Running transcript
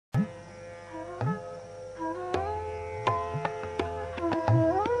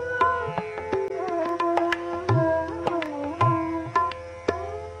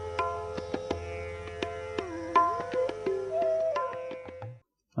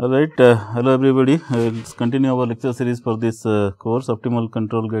Alright, hello everybody. Let's continue our lecture series for this course, Optimal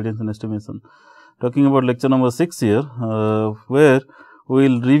Control Guidance and Estimation. Talking about lecture number 6 here, where we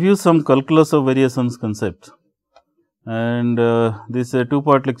will review some calculus of variations concepts. And this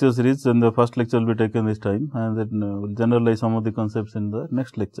two-part lecture series, and the first lecture will be taken this time, and then we will generalize some of the concepts in the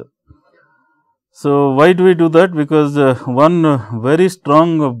next lecture. So, why do we do that? Because one very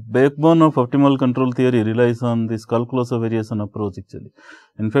strong backbone of optimal control theory relies on this calculus of variation approach actually.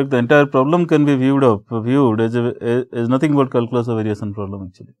 In fact, the entire problem can be viewed as nothing but calculus of variation problem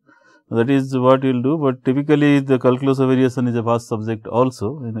actually. That is what we will do, but typically the calculus of variation is a vast subject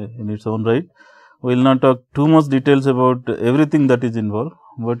also in its own right. We will not talk too much details about everything that is involved,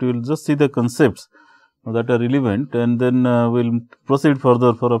 but we will just see the concepts that are relevant, and then we will proceed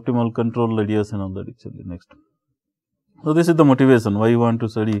further for optimal control ideas and all that actually next. So, this is the motivation why you want to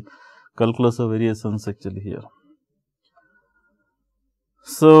study calculus of variations actually here.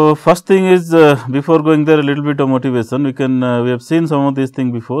 So, first thing is before going there a little bit of motivation, we have seen some of these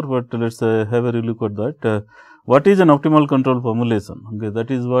things before, but let us have a relook at that. What is an optimal control formulation? Okay, that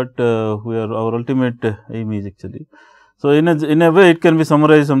is what our ultimate aim is actually. So, in a way it can be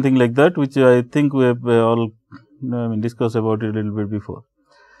summarized something like that, which I think we have all discussed about it a little bit before.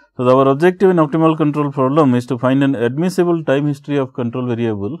 So, our objective in optimal control problem is to find an admissible time history of control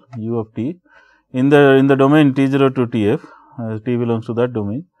variable u of t in the domain t0 to tf, t belongs to that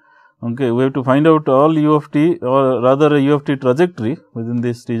domain. Okay, we have to find out all u of t, or rather a u of t trajectory within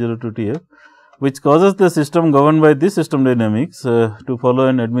this t0 to tf, which causes the system governed by this system dynamics to follow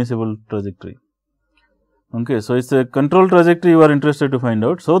an admissible trajectory. Okay, so, it is a control trajectory you are interested to find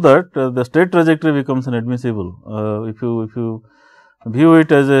out, so that the state trajectory becomes an admissible if you view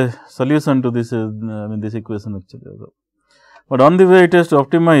it as a solution to this this equation actually. But on the way it has to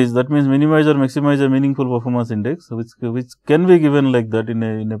optimize, that means minimize or maximize a meaningful performance index, which can be given like that in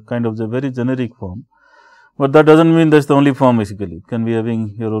a kind of a very generic form, but that does not mean that is the only form basically. It can be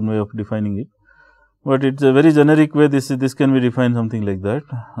having your own way of defining it, but it is a very generic way. This can be defined something like that.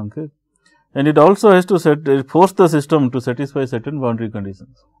 Okay. And it also has to force the system to satisfy certain boundary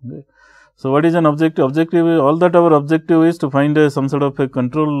conditions. Okay. So, what is an objective? Objective is all that our objective is to find some sort of a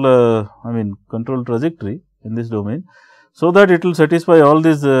control, control trajectory in this domain, so that it will satisfy all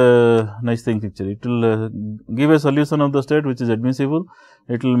these nice things actually. It will give a solution of the state which is admissible,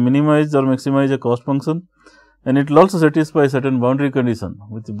 it will minimize or maximize a cost function, and it will also satisfy certain boundary condition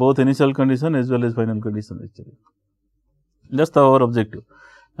with both initial condition as well as final condition actually. That is our objective.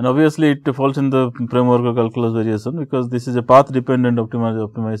 And obviously, it falls in the framework of calculus variation, because this is a path dependent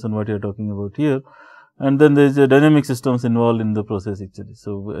optimization what we are talking about here, and then there is a dynamic systems involved in the process actually.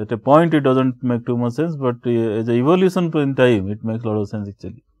 So, at a point it does not make too much sense, but as a evolution in time it makes a lot of sense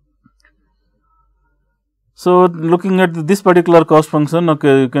actually. So, looking at this particular cost function,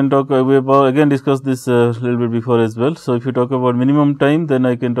 okay, you can talk, we have again discussed this little bit before as well. So, if you talk about minimum time, then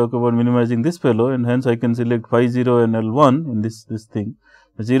I can talk about minimizing this fellow, and hence I can select phi 0 and L1 in this thing.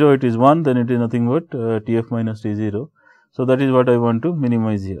 0 it is 1, then it is nothing but tf minus t0. So, that is what I want to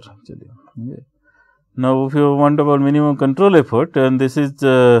minimize here actually. Okay. Now, if you want about minimum control effort, and this is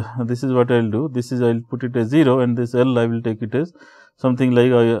what I will do. This is I will put it as 0, and this L I will take it as something like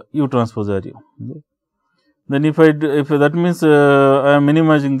u transpose R u. Okay. Then if that means I am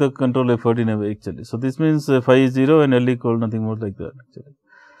minimizing the control effort in a way actually. So, this means phi is 0 and L equal nothing more like that actually.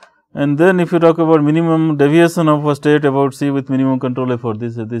 And then if you talk about minimum deviation of a state about C with minimum control effort,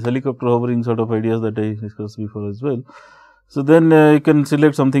 this helicopter hovering sort of ideas that I discussed before as well. So, then you can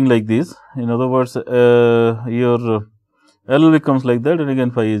select something like this. In other words, your L becomes like that, and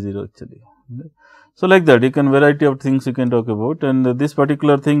again phi is 0 actually. Okay. So, like that you can variety of things you can talk about, and this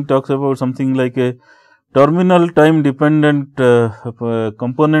particular thing talks about something like a terminal time dependent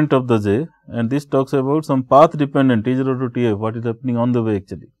component of the J, and this talks about some path dependent T0 to Tf, what is happening on the way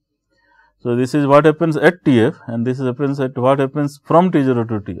actually. So, this is what happens at Tf, and this happens at what happens from T0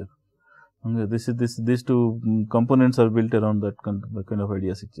 to Tf. Okay, these two components are built around that kind of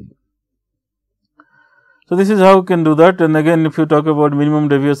ideas actually. So, this is how you can do that, and again if you talk about minimum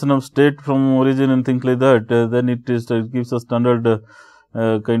deviation of state from origin and things like that, then it gives a standard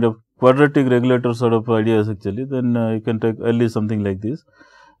kind of quadratic regulator sort of ideas actually. Then you can take L is something like this.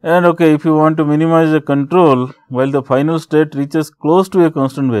 And okay, if you want to minimize the control while the final state reaches close to a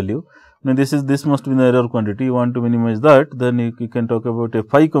constant value, now this must be the error quantity, you want to minimize that, then you can talk about a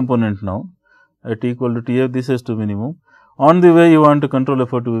phi component now at equal to Tf, this has to be minimum. On the way you want to control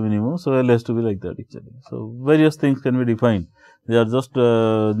effort to be minimum, so L has to be like that actually. So, various things can be defined, they are just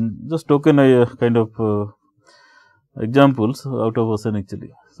token kind of examples out of ocean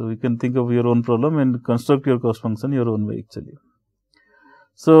actually. So, you can think of your own problem and construct your cost function your own way actually.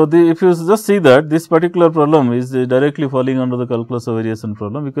 So, if you just see that this particular problem is directly falling under the calculus of variation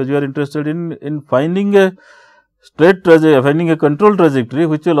problem, because you are interested in finding a straight trajectory, finding a control trajectory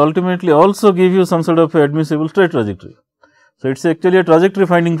which will ultimately also give you some sort of admissible straight trajectory. So, it is actually a trajectory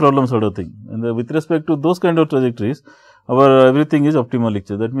finding problem sort of thing, and with respect to those kind of trajectories, our everything is optimal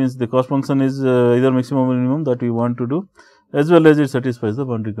actually. That means, the cost function is either maximum or minimum that we want to do, as well as it satisfies the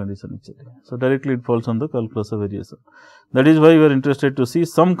boundary condition actually. So, directly it falls on the calculus of variation. That is why we are interested to see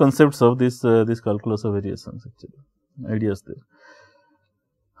some concepts of this calculus of variations actually, ideas there.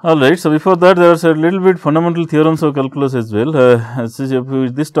 Alright, so before that there are a little bit fundamental theorems of calculus as well.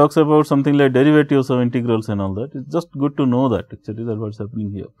 This talks about something like derivatives of integrals and all that. It's just good to know that actually that what's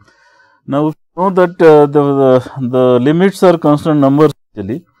happening here. Now, we know that the limits are constant numbers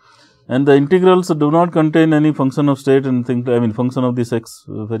actually, and the integrals do not contain any function of state and things, I mean function of this x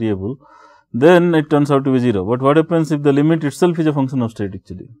variable, then it turns out to be 0. But what happens if the limit itself is a function of state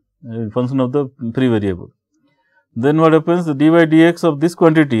actually, function of the free variable? Then what happens? The dy dx of this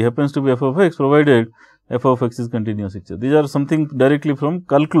quantity happens to be f of x, provided f of x is continuous actually. These are something directly from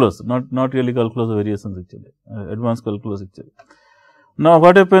calculus, not really calculus of variations actually, advanced calculus actually. Now,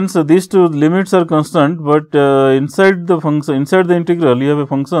 what happens? These two limits are constant, but inside the function, inside the integral, you have a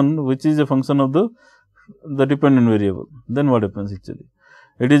function which is a function of the dependent variable. Then what happens actually?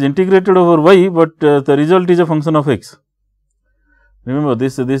 It is integrated over y, but the result is a function of x. Remember,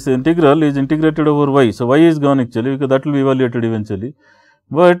 this integral is integrated over y. So, y is gone actually, because that will be evaluated eventually,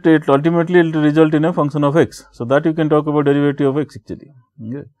 but it ultimately will result in a function of x. So, that you can talk about derivative of x actually.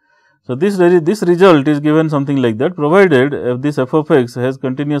 Okay. So, this result is given something like that, provided if this f of x has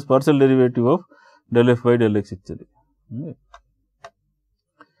continuous partial derivative of del f by del x actually. Okay.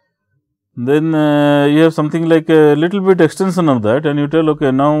 Then you have something like a little bit extension of that, and you tell,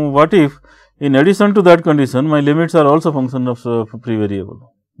 okay, now what if in addition to that condition my limits are also function of free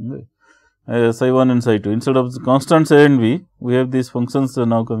variable, okay, psi 1 and psi 2. Instead of constants a and b, we have these functions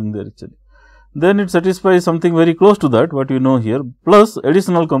now coming there actually. Then it satisfies something very close to that, what you know here, plus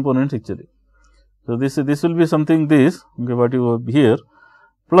additional components actually. So, this will be something this, okay, what you have here,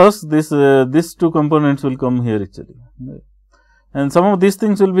 plus these two components will come here actually. Okay. And some of these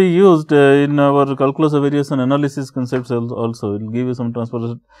things will be used in our calculus of variation analysis concepts also. It will give you some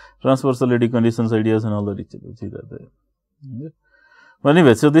transversality conditions, ideas and all that actually. See that there. Okay. But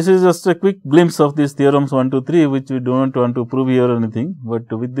anyway, so this is just a quick glimpse of these theorems 1, 2, 3, which we do not want to prove here or anything,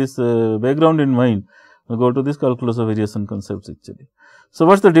 but with this background in mind, we will go to this calculus of variation concepts actually. So,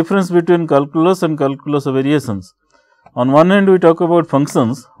 what is the difference between calculus and calculus of variations? On one hand, we talk about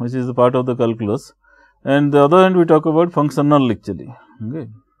functions, which is a part of the calculus, and the other hand we talk about functional actually. Okay.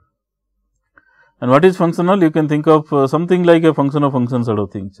 And what is functional? You can think of something like a function of function sort of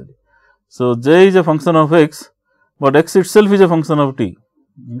thing actually. So, j is a function of x, but x itself is a function of t.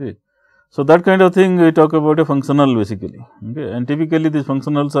 Okay. So, that kind of thing we talk about a functional basically. Okay. And typically these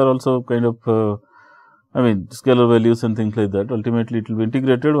functionals are also kind of scalar values and things like that. Ultimately it will be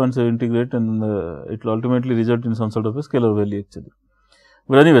integrated. Once you integrate, and it will ultimately result in some sort of a scalar value actually.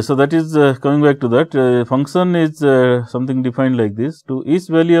 But anyway, so that is coming back to that, function is something defined like this. To each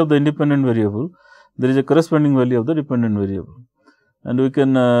value of the independent variable, there is a corresponding value of the dependent variable, and we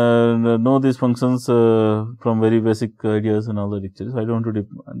can know these functions from very basic ideas and all that actually. So, I do not want to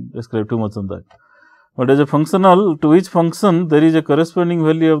describe too much on that. But as a functional, to each function there is a corresponding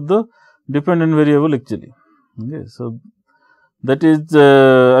value of the dependent variable actually. Okay. So, that is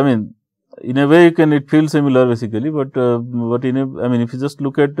in a way it feels similar basically, but in a if you just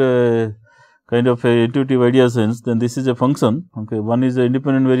look at kind of a intuitive idea sense, then this is a function. Okay. One is the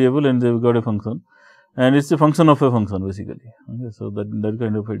independent variable and we got a function, and it is a function of a function basically. Okay. So, that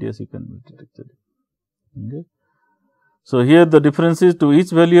kind of ideas you can meet it actually. Okay. So, here the difference is to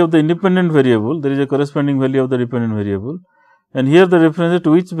each value of the independent variable there is a corresponding value of the dependent variable, and here the difference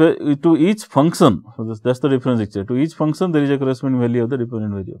is to each function. So, that is the difference actually. To each function there is a corresponding value of the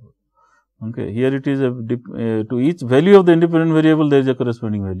dependent variable. Okay. Here it is to each value of the independent variable there is a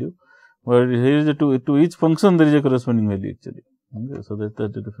corresponding value, but here is to each function there is a corresponding value actually. Okay. So, that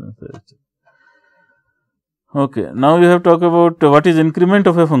is the difference there actually. Okay. Now, you have talked about what is increment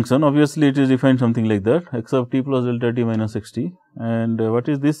of a function. Obviously, it is defined something like that, x of t plus delta t minus x t, and what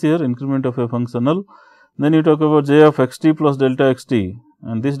is this here? Increment of a functional. Then you talk about j of x t plus delta x t,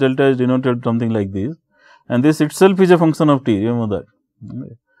 and this delta is denoted something like this, and this itself is a function of t, remember that.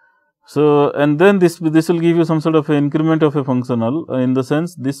 Okay. So, and then this will give you some sort of an increment of a functional, in the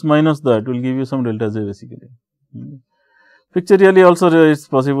sense this minus that will give you some delta j basically. Pictorially also it is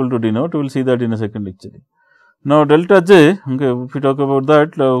possible to denote, we will see that in a second actually. Now, delta j, okay, if we talk about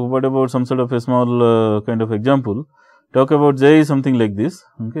that, what about some sort of a small kind of example? talk about j is something like this.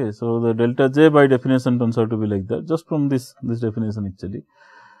 Okay. So, the delta j by definition turns out to be like that, just from this definition actually.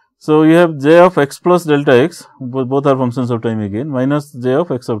 So, you have j of x plus delta x, both are functions of time again, minus j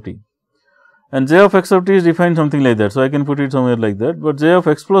of x of t, and j of x of t is defined something like that. So, I can put it somewhere like that, but j of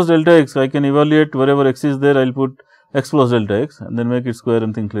x plus delta x, I can evaluate wherever x is there, I will put x plus delta x and then make it square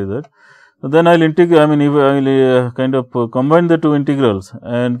and things like that. So, then I will integrate, I mean, I will kind of combine the two integrals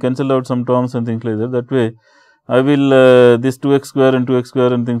and cancel out some terms and things like that. That way, I will this 2x square and 2x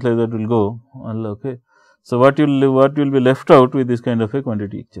square and things like that will go. Okay. So, what will be left out with this kind of a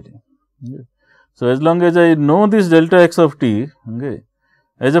quantity actually. Okay. So, as long as I know this delta x of t, okay,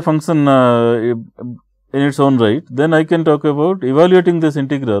 as a function in its own right, then I can talk about evaluating this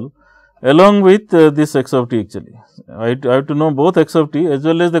integral along with this x of t actually. I have to know both x of t as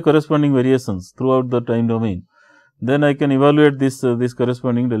well as the corresponding variations throughout the time domain. Then I can evaluate this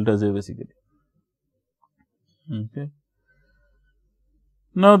corresponding delta j basically. Okay.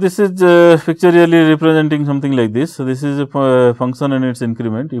 Now, this is pictorially representing something like this. So, this is a function and its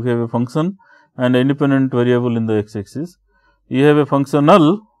increment. If you have a function and an independent variable in the x axis, you have a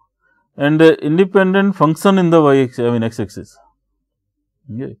functional and an independent function in the x axis.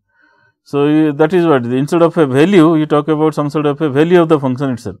 Okay. So, that is what instead of a value, you talk about some sort of a value of the function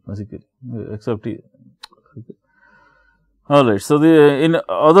itself basically, x of t. Okay. Alright. So, in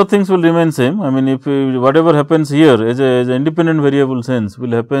other things will remain same. I mean, if whatever happens here as a independent variable sense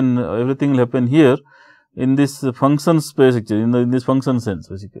will happen, everything will happen here in this function space actually, in this function sense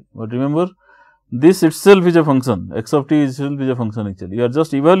basically. But remember, this itself is a function, x of t itself is a function actually. You are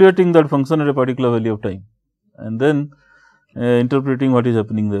just evaluating that function at a particular value of time and then interpreting what is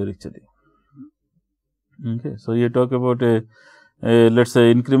happening there actually. Okay. So, you talk about a let us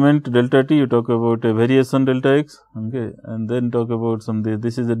say increment delta t, you talk about a variation delta x, okay, and then talk about some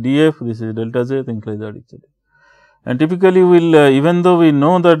this is a df, this is delta j, things like that actually. And typically we will even though we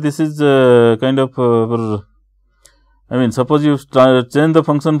know that this is kind of I mean, suppose you change the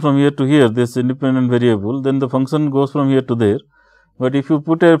function from here to here, this independent variable, then the function goes from here to there. But if you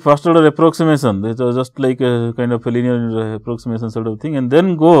put a first order approximation, it is just like a kind of a linear approximation sort of thing, and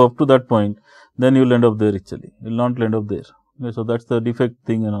then go up to that point, then you will end up there actually, you will not end up there. Okay, so, that is the defect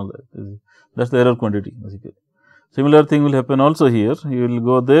thing and all that, that is the error quantity basically. Similar thing will happen also here, you will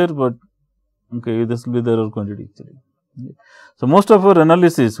go there, but okay, this will be the error quantity actually. Okay. So, most of our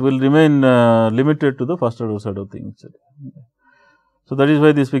analysis will remain limited to the first order sort of thing actually. Okay. So, that is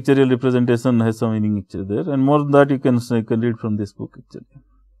why this pictorial representation has some meaning actually there, and more than that you can read from this book actually.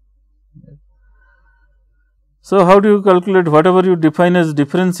 Okay. So, how do you calculate whatever you define as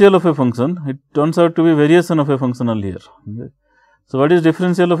differential of a function? It turns out to be variation of a functional here. Okay. So, what is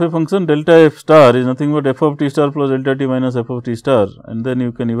differential of a function? Delta f star is nothing but f of t star plus delta t minus f of t star, and then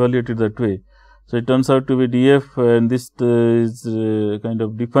you can evaluate it that way. So, it turns out to be df, and this is kind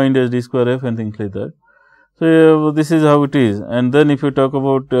of defined as d square f and things like that. So, this is how it is, and then if you talk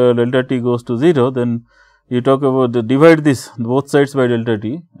about delta t goes to 0, then you talk about divide this both sides by delta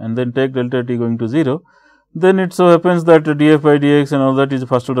t and then take delta t going to 0. Then it so happens that df by dx and all that is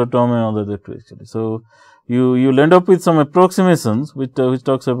first order term and all that actually. So, you will end up with some approximations which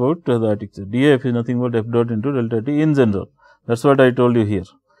talks about that actually. Df is nothing but f dot into delta t in general. That is what I told you here.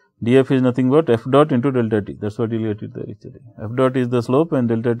 Df is nothing but f dot into delta t. That is what you will get it there actually. F dot is the slope and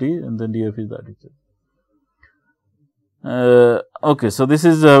delta t, and then df is that actually. Okay, so this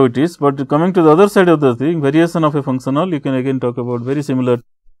is how it is. But coming to the other side of the thing, variation of a functional, you can again talk about very similar.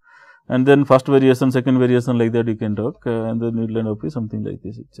 And then first variation, second variation, like that you can talk, and then you will end up with something like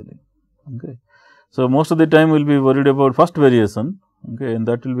this actually. Okay. So, most of the time we will be worried about first variation, okay, and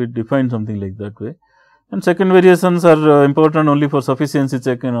that will be defined something like that way. And second variations are important only for sufficiency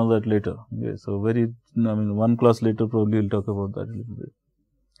check and all that later. Okay. So, I mean one class later probably we will talk about that a little bit.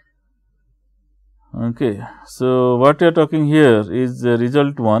 Okay. So, what we are talking here is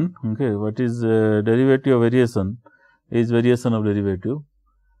result 1, okay, what is derivative of variation is variation of derivative.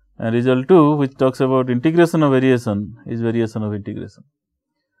 And result 2, which talks about integration of variation, is variation of integration.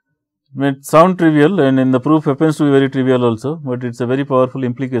 It may sound trivial, and in the proof happens to be very trivial also, but it is a very powerful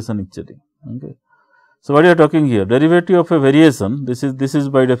implication actually. Okay. So, what you are talking here? Derivative of a variation, this is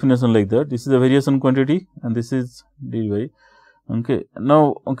by definition like that. This is a variation quantity, and this is dy. Okay.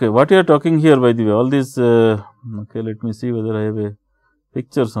 Now, okay, what you are talking here, by the way, all these. Okay, let me see whether I have a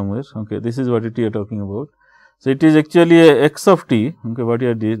picture somewhere. Okay, this is what you are talking about. So, it is actually a x of t, okay, what you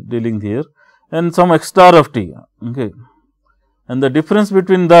are dealing here, and some x star of t, okay. And the difference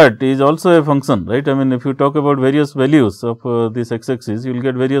between that is also a function, right. I mean, if you talk about various values of this x axis, you will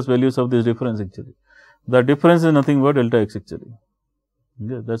get various values of this difference actually. The difference is nothing but delta x actually.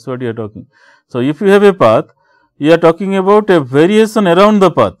 Okay, that is what you are talking. So, if you have a path, you are talking about a variation around the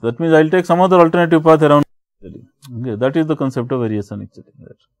path. That means, I will take some other alternative path around actually. Okay, that is the concept of variation actually.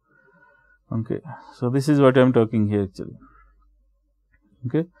 Okay, so this is what I am talking here actually.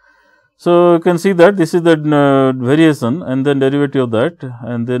 Okay. So, you can see that this is the variation and then derivative of that,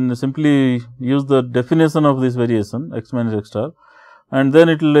 and then simply use the definition of this variation x minus x star, and then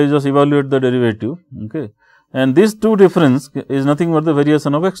it will just evaluate the derivative. Okay. And this two difference is nothing but the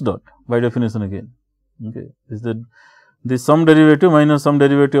variation of x dot by definition again. Okay. Is that this sum derivative minus some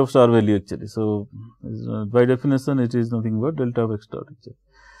derivative of star value actually. So, by definition it is nothing but delta of x dot actually.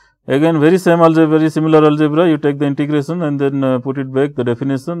 Again very same algebra, very similar algebra, you take the integration and then put it back the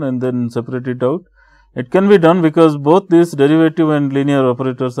definition and then separate it out. It can be done because both this derivative and linear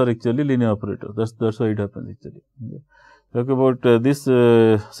operators are actually linear operators. That's why it happens actually. Okay. Talk about this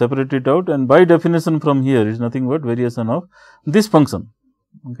separate it out, and by definition from here is nothing but variation of this function.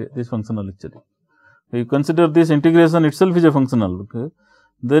 Okay, this functional actually. You consider this integration itself is a functional. Okay,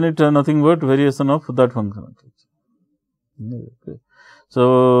 then it nothing but variation of that function. Okay.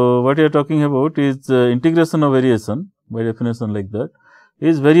 So, what you are talking about is integration of variation by definition like that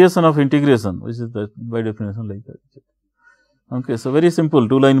is variation of integration, which is that by definition like that. Okay. So, very simple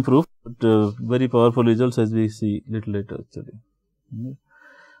 2-line proof, but very powerful results as we see little later actually. Okay.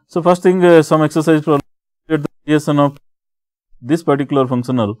 So, first thing some exercise problem, the variation of this particular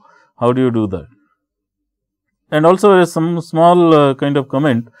functional, how do you do that? And also some small kind of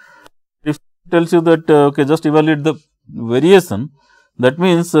comment, if it tells you that okay, just evaluate the variation, that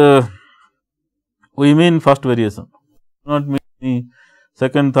means we mean first variation, not mean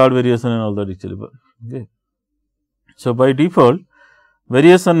second, third variation and all that actually. Okay. So, by default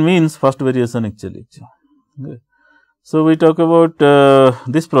variation means first variation actually. Okay. So, we talk about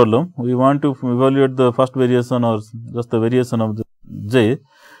this problem, we want to evaluate the first variation or just the variation of the j.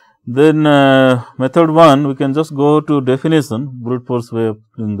 Then method 1 we can just go to definition, brute force way of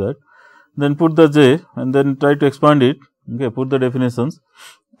doing that, then put the j and then try to expand it. Okay, put the definitions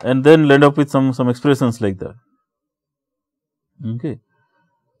and then end up with some expressions like that. Okay.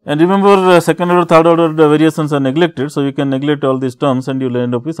 And remember second order, third order the variations are neglected. So, you can neglect all these terms and you will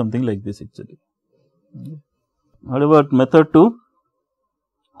end up with something like this actually. Okay. What about method 2?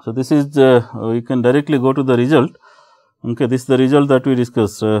 So, this is we can directly go to the result. Okay, this is the result that we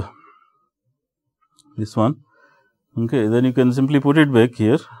discussed, this one. Okay, then you can simply put it back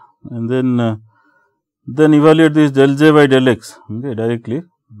here and then evaluate this del j by del x, okay, directly.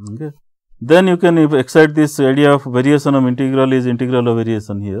 Okay. Then you can excite this idea of variation of integral is integral of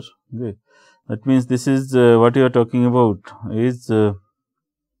variation here. Okay. That means, this is what you are talking about is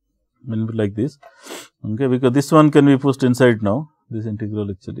like this, okay, because this one can be pushed inside now, this integral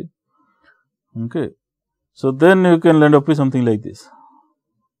actually. Okay. So, then you can end up with something like this.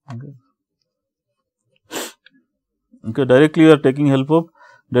 Okay. Okay, directly you are taking help of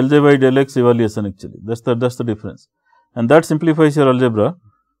del j by del x evaluation actually, that's the difference, and that simplifies your algebra.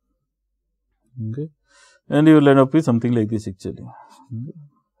 Okay. And you will end up with something like this actually. Okay.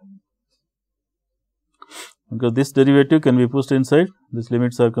 Because this derivative can be pushed inside, these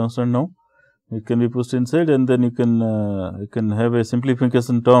limits are constant now, it can be pushed inside and then you can have a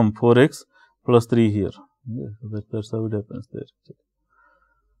simplification term 4x plus 3 here. Okay. So, that's how it happens there actually.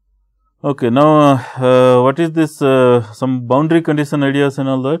 Okay, now what is this some boundary condition ideas and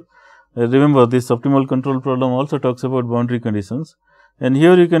all that. Remember this optimal control problem also talks about boundary conditions, and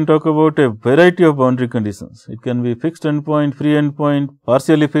here you can talk about a variety of boundary conditions. It can be fixed endpoint, free endpoint,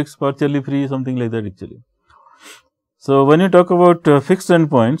 partially fixed, partially free, something like that actually. So, when you talk about fixed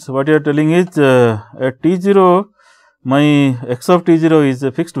endpoints, what you are telling is at T0 my x of T0 is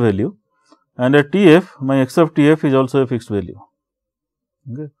a fixed value and at Tf my x of Tf is also a fixed value.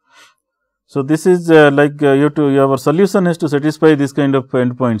 Okay. So, this is like your solution has to satisfy this kind of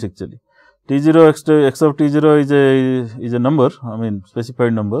endpoints actually. T0 x of T0 is a number, I mean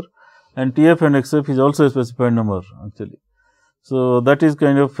specified number, and Tf and xf is also a specified number actually. So, that is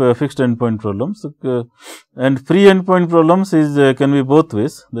kind of fixed endpoint problems, and free endpoint problems is can be both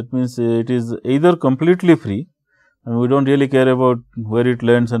ways. That means, it is either completely free and we do not really care about where it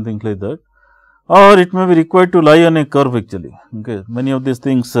lands and things like that, or it may be required to lie on a curve actually. Okay. Many of these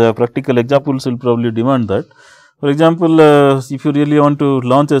things practical examples will probably demand that. For example, if you really want to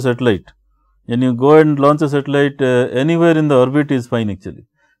launch a satellite and you go and launch a satellite anywhere in the orbit is fine actually,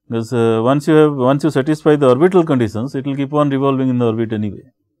 because once you satisfy the orbital conditions, it will keep on revolving in the orbit anyway.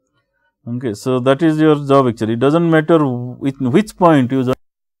 Okay. So, that is your job actually, it does not matter which point you join,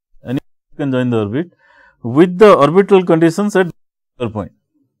 you can join the orbit with the orbital conditions at the point.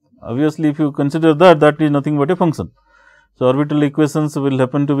 Obviously, if you consider that is nothing but a function. So, orbital equations will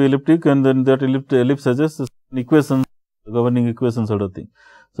happen to be elliptic and then that ellipse has a equations, governing equations sort of thing.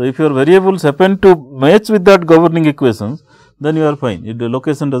 So, if your variables happen to match with that governing equations, then you are fine. The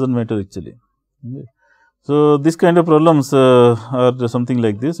location does not matter actually. Okay. So, this kind of problems are something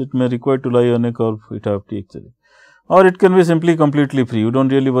like this. It may require to lie on a curve eta of t actually, or it can be simply completely free. You do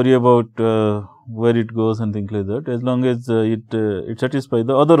not really worry about where it goes and things like that, as long as it satisfies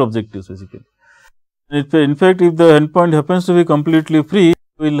the other objectives basically. In fact, if the endpoint happens to be completely free,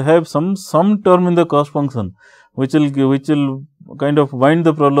 we will have some term in the cost function, which will kind of bind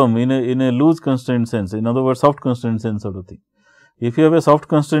the problem in a loose constraint sense. In other words, soft constraint sense sort of thing. If you have a soft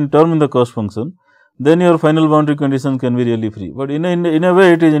constraint term in the cost function, then your final boundary condition can be really free, but in a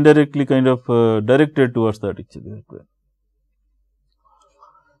way it is indirectly kind of directed towards that actually.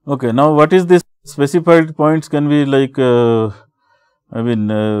 Okay, now what is this specified points can be like okay,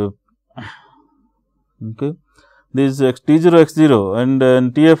 this t0 x0 and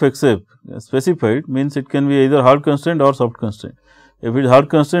tf xf specified means it can be either hard constraint or soft constraint. If it is hard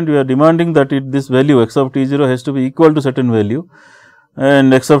constraint, we are demanding that this value x of t0 has to be equal to certain value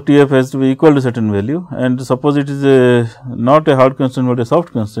and x of tf has to be equal to certain value, and suppose it is not a hard constraint but a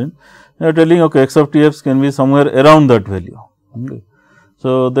soft constraint, you are telling okay, x of tf can be somewhere around that value. Okay.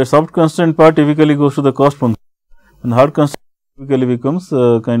 So, the soft constraint part typically goes to the cost function and hard constraint typically becomes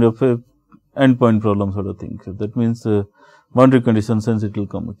kind of a endpoint problem sort of thing. So, that means boundary condition sense it will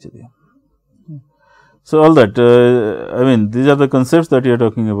come actually. So, all that these are the concepts that we are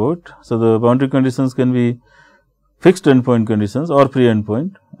talking about. So, the boundary conditions can be fixed endpoint conditions or free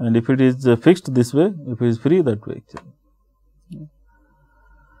endpoint, and if it is fixed this way, if it is free that way actually.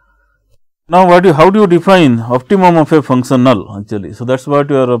 Now, how do you define optimum of a function null actually? So, that is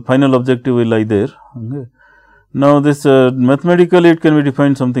what your final objective will lie there. Okay. Now, this mathematically it can be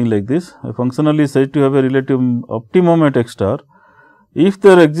defined something like this. A function null is said to have a relative optimum at x star if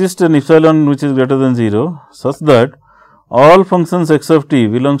there exists an epsilon which is greater than 0, such that all functions x of t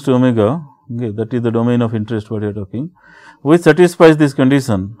belongs to omega. Okay, that is the domain of interest what you are talking, which satisfies this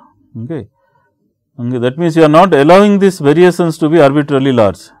condition. Okay. Okay, that means you are not allowing these variations to be arbitrarily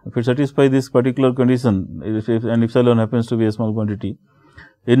large. If it satisfies this particular condition, if an epsilon happens to be a small quantity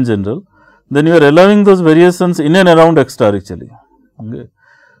in general, then you are allowing those variations in and around x star actually. Okay.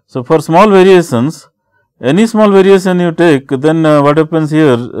 So, for small variations, any small variation you take, then what happens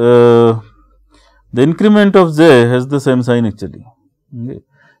here, the increment of j has the same sign actually. Okay.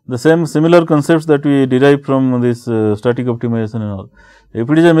 The similar concepts that we derive from this static optimization and all. If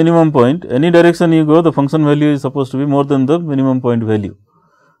it is a minimum point, any direction you go, the function value is supposed to be more than the minimum point value.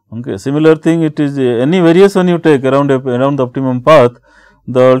 Okay. Similar thing, it is any variation you take around the optimum path,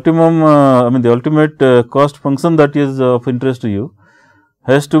 the optimum the ultimate cost function that is of interest to you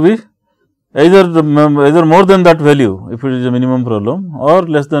has to be either more than that value if it is a minimum problem, or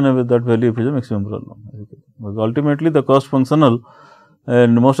less than that value if it is a maximum problem. Because ultimately the cost functional,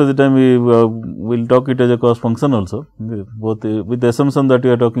 and most of the time we will talk it as a cost function also, both with the assumption that we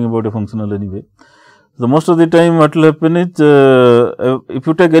are talking about a functional anyway. So, most of the time what will happen is if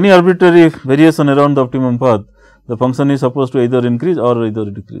you take any arbitrary variation around the optimum path, the function is supposed to either increase or either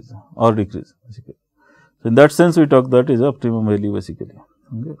decrease basically. So, in that sense we talk that is optimum value basically.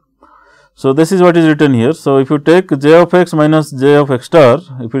 Okay. So, this is what is written here. So, if you take j of x minus j of x star,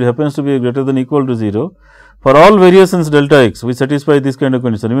 if it happens to be greater than equal to 0, for all variations delta x which satisfy this kind of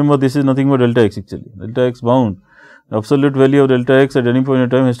condition. Remember, this is nothing but delta x actually, delta x bound, the absolute value of delta x at any point in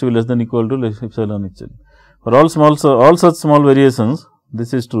time has to be less than equal to epsilon actually. For all such small variations,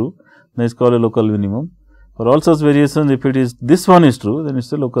 this is true, then it is called a local minimum. For all such variations, if it is this one is true, then it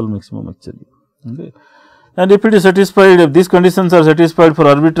is a local maximum actually. Okay. And if it is satisfied, if these conditions are satisfied for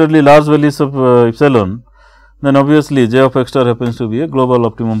arbitrarily large values of epsilon, then obviously j of x star happens to be a global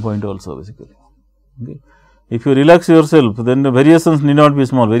optimum point also basically. Okay. If you relax yourself, then the variations need not be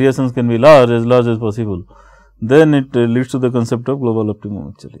small, variations can be large as possible, then it leads to the concept of global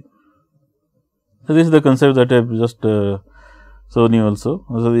optimum actually. So, this is the concept that I have just shown you also.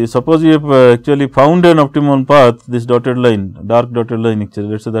 So, suppose you have actually found an optimal path, this dotted line, dark dotted line actually,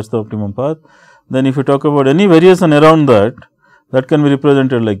 let us say that is the optimum path. Then if you talk about any variation around that, that can be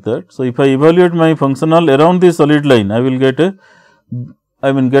represented like that. So, if I evaluate my functional around this solid line, I will get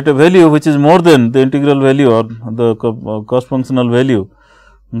a value which is more than the integral value or the cost functional value,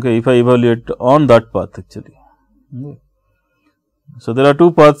 okay, if I evaluate on that path actually. Okay. So, there are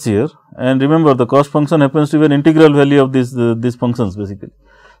two paths here, and remember the cost function happens to be an integral value of these functions basically.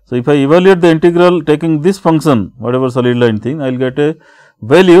 So, if I evaluate the integral taking this function, whatever solid line thing, I will get a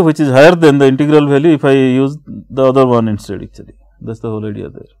value which is higher than the integral value if I use the other one instead actually. That is the whole idea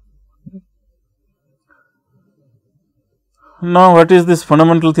there. Now, what is this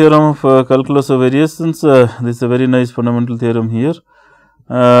fundamental theorem of calculus of variations? This is a very nice fundamental theorem here.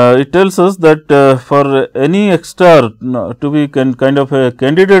 It tells us that for any x star to be kind of a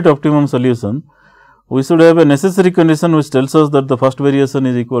candidate optimum solution, we should have a necessary condition which tells us that the first variation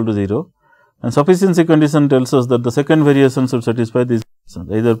is equal to 0, and sufficiency condition tells us that the second variation should satisfy these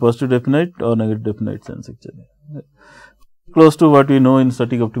conditions, either positive definite or negative definite sense actually. Close to what we know in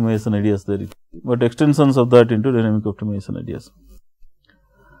static optimization ideas there, but extensions of that into dynamic optimization ideas.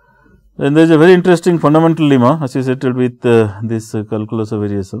 Then there is a very interesting fundamental lemma associated with this calculus of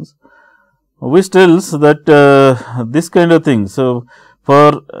variations, which tells that this kind of thing. So,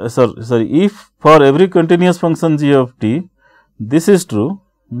 for if for every continuous function g of t this is true,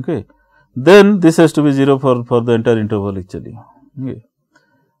 okay, then this has to be 0 for the entire interval actually. Okay.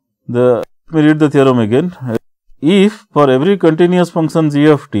 Let me read the theorem again. If for every continuous function g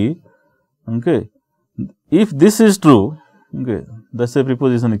of t, okay, if this is true, okay, that is a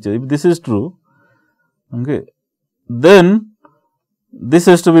preposition actually. If this is true, okay, then this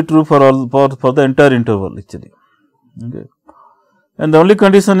has to be true for all for the entire interval actually. Okay. And the only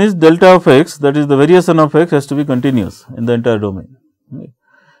condition is delta of x, that is the variation of x, has to be continuous in the entire domain. Okay.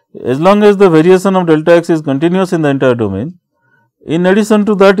 As long as the variation of delta x is continuous in the entire domain, in addition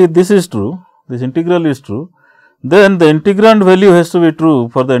to that, if this is true, this integral is true, then the integrand value has to be true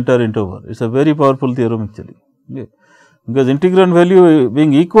for the entire interval. It is a very powerful theorem actually. Okay. Because integrand value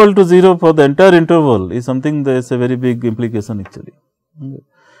being equal to 0 for the entire interval is something that is a very big implication actually. Okay.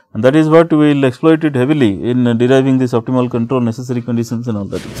 And that is what we will exploit it heavily in deriving this optimal control necessary conditions and all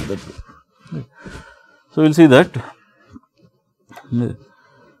that. Okay. So, we will see that. Okay.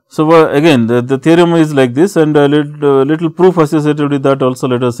 So, again the theorem is like this, and a little proof associated with that also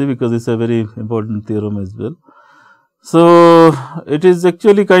let us see, because it is a very important theorem as well. So, it is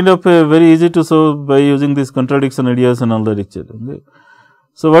actually kind of very easy to solve by using these contradiction ideas and all that actually. Okay.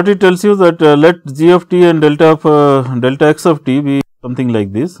 So, what it tells you that let g of t and delta x of t be something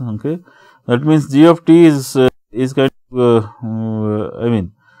like this. Okay. That means g of t is kind of I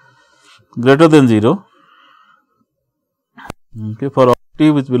mean greater than 0. Okay, for all t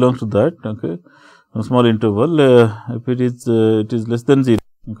which belongs to that, okay, a small interval. If it is less than 0,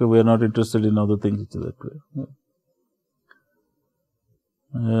 okay, we are not interested in other things which is that way.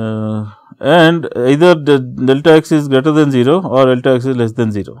 And either the delta x is greater than 0 or delta x is less than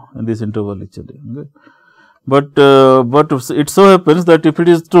 0 in this interval actually. Okay. But it so happens that if it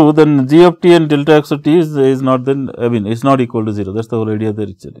is true, then g of t and delta x of t is not, then I mean is not equal to 0. That is the whole idea there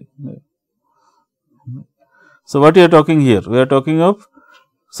actually. Okay. So, what we are talking here? We are talking of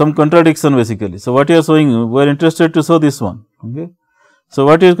some contradiction basically. So, what you are showing, we are interested to show this one. Okay. So,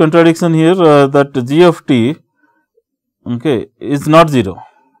 what is contradiction here? That g of t, okay, is not 0.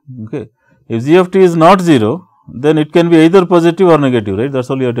 Okay. If g of t is not 0, then it can be either positive or negative, right? That is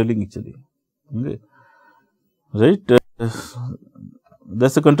all you are telling actually. Okay. Right. That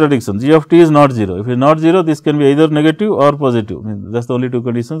is a contradiction. G of t is not 0. If it is not 0, this can be either negative or positive. I mean, that is the only two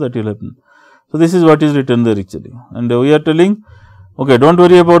conditions that will happen. So, this is what is written there actually, and we are telling, okay, do not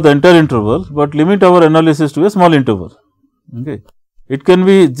worry about the entire interval, but limit our analysis to a small interval. Okay. It can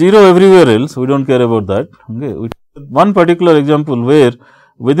be 0 everywhere else, we do not care about that. Okay. One particular example where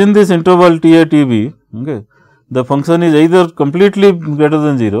within this interval t a t b, okay, the function is either completely greater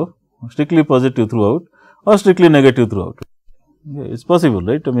than 0, strictly positive throughout, or strictly negative throughout. Okay. It is possible,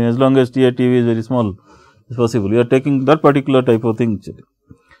 right? I mean, as long as t a t b is very small, it is possible. You are taking that particular type of thing actually.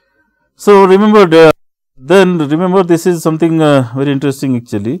 So, remember this is something very interesting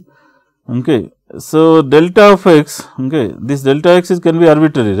actually. Okay. So, delta of x, okay, this delta x can be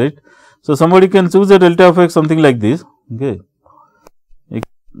arbitrary, right. So, somebody can choose a delta of x something like this. Okay.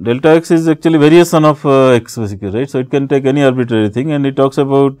 Delta x is actually variation of x basically, right. So, it can take any arbitrary thing, and it talks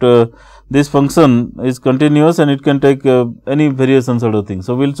about this function is continuous and it can take any variation sort of thing.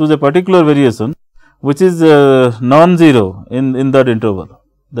 So, we will choose a particular variation which is non-zero in that interval.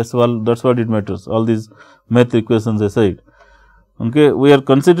 That is what it matters, all these math equations aside. Okay. We are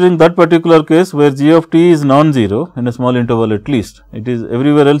considering that particular case where g of t is non-zero in a small interval at least, it is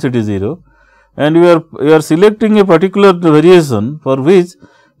everywhere else it is 0, and we are selecting a particular variation for which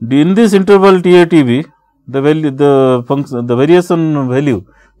in this interval t a t b the value, the variation value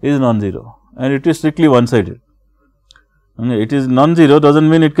is non-zero, and it is strictly one sided. Okay. It is non-zero does not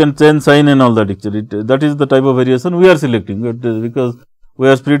mean it can change sign and all that actually, that is the type of variation we are selecting, because we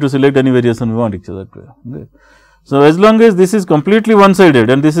are free to select any variation we want actually that way. Okay. So, as long as this is completely one sided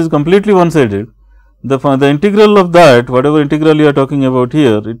and this is completely one sided, the integral of that, whatever integral you are talking about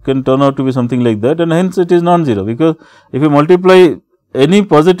here, it can turn out to be something like that, and hence it is non-zero, because if you multiply any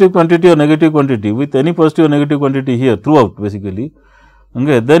positive quantity or negative quantity with any positive or negative quantity here throughout basically,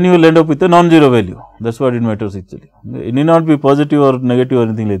 okay, then you will end up with a non-zero value. That is what it matters actually. Okay. It need not be positive or negative or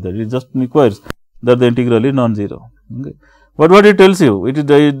anything like that. It just requires that the integral is non-zero. Okay. But what it tells you, it is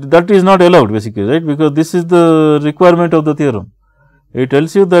that is not allowed basically, right, because this is the requirement of the theorem. It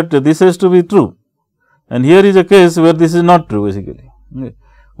tells you that this has to be true, and here is a case where this is not true basically. Okay.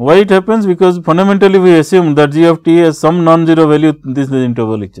 Why it happens? Because fundamentally we assume that g of t has some non-zero value in this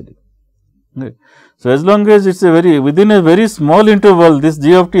interval actually. Okay. So, as long as it is a very within a very small interval, this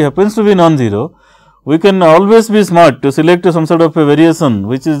g of t happens to be non-zero, we can always be smart to select some sort of a variation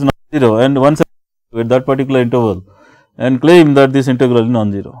which is non-zero and once at that particular interval and claim that this integral is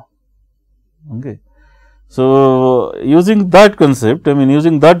non-zero. Okay. So, using that concept, I mean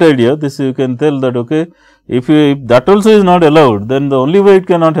using that idea, this you can tell that okay, if that also is not allowed, then the only way it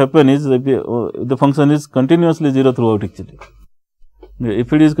cannot happen is if the function is continuously 0 throughout actually.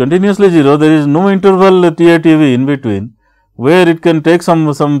 If it is continuously 0, there is no interval t at v in between where it can take some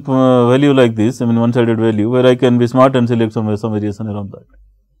value like this, I mean one sided value, where I can be smart and select some variation around that.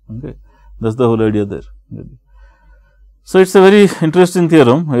 Okay. That is the whole idea there. So, it is a very interesting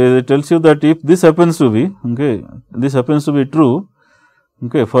theorem. It tells you that if this happens to be, okay, this happens to be true,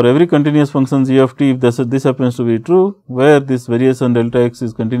 okay, for every continuous function g of t, if this happens to be true, where this variation delta x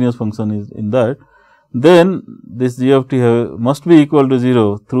is continuous function is in that, then this g of t must be equal to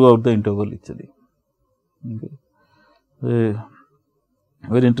 0 throughout the interval actually. Okay.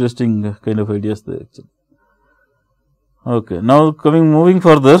 Very interesting kind of ideas there actually. Okay. Now, moving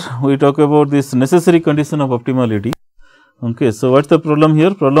further, we talk about this necessary condition of optimality. Okay. So, what is the problem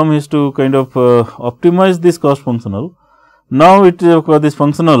here? Problem is to kind of optimize this cost functional. Now, it is this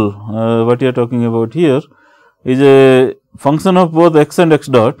functional what you are talking about here is a function of both x and x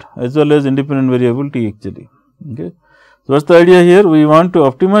dot as well as independent variable t actually. Okay. So, what is the idea here? We want to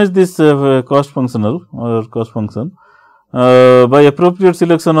optimize this cost functional or cost function by appropriate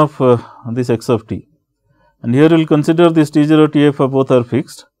selection of this x of t, and here we will consider this t0 tf both are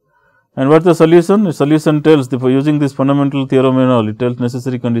fixed. And what is the solution? The solution tells using this fundamental theorem and all, it tells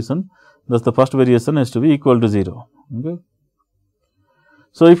necessary condition, thus the first variation has to be equal to 0. Okay.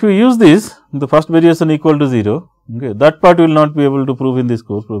 So, if you use this, the first variation equal to 0, okay, that part will not be able to prove in this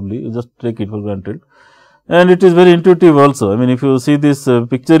course probably, you just take it for granted. And it is very intuitive also. I mean, if you see this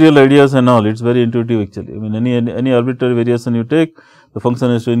pictorial ideas and all, it is very intuitive actually. I mean, any arbitrary variation you take, the function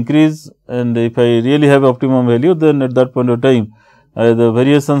has to increase, and if I really have optimum value, then at that point of time, the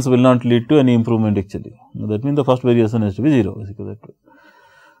variations will not lead to any improvement actually. That means the first variation has to be 0 basically that way.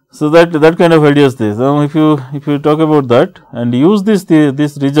 So, that kind of ideas there. So, if you talk about that and use this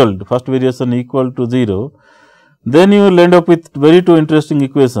result, first variation equal to 0, then you will end up with very two interesting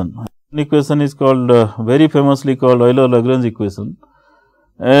equation. One equation is called very famously called Euler-Lagrange equation,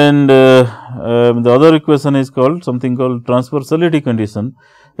 and the other equation is called something called transversality condition.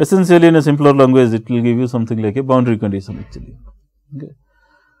 Essentially, in a simpler language, it will give you something like a boundary condition actually. Okay.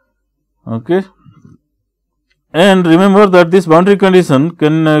 Okay. And remember that this boundary condition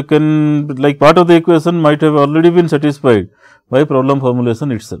can like part of the equation might have already been satisfied by problem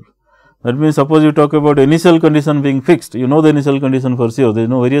formulation itself. That means, suppose you talk about initial condition being fixed, you know the initial condition for sure, there is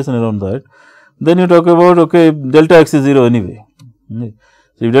no variation around that. Then you talk about okay, delta x is 0 anyway. Okay.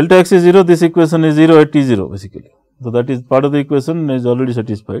 So, if delta x is 0, this equation is 0 at t0 basically. So, that is part of the equation is already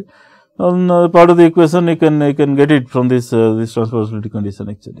satisfied. On part of the equation you can get it from this transversality condition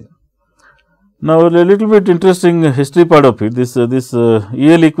actually. Now, a little bit interesting history part of it, this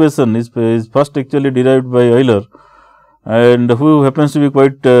EL equation is first actually derived by Euler, and who happens to be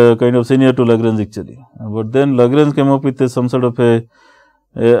quite kind of senior to Lagrange actually. But then Lagrange came up with some sort of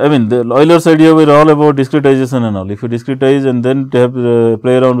I mean the Euler's idea were all about discretization and all. If you discretize and then have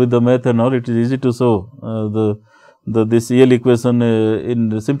play around with the math and all, it is easy to show this EL equation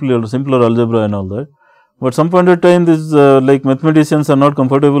in simpler algebra and all that. But some point of time this like mathematicians are not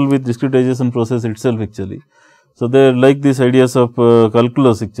comfortable with discretization process itself actually. So, they like these ideas of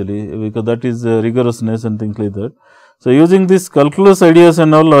calculus actually, because that is rigorousness and things like that. So, using this calculus ideas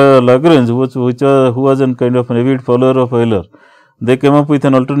and all, Lagrange who was a kind of an avid follower of Euler, they came up with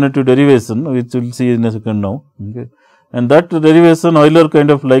an alternative derivation which we will see in a second now. Okay. And that derivation Euler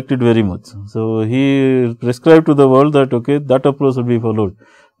kind of liked it very much. So, he prescribed to the world that okay, that approach should be followed,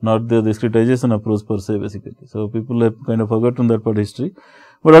 not the discretization approach per se basically. So, people have kind of forgotten that part of history,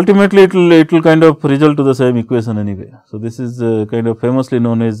 but ultimately it will kind of result to the same equation anyway. So, this is kind of famously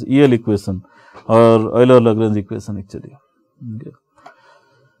known as EL equation or Euler-Lagrange equation actually. Okay.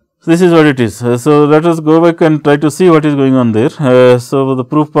 So, this is what it is. So, let us go back and try to see what is going on there. So, the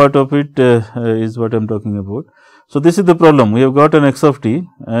proof part of it is what I am talking about. So, this is the problem. We have got an x of t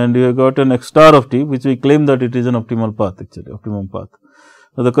and we have got an x star of t, which we claim that it is an optimal path, actually optimum path.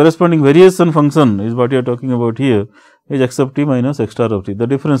 So, the corresponding variation function is what you are talking about here, is x of t minus x star of t, the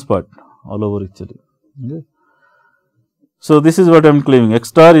difference part all over actually. Okay. So, this is what I am claiming, x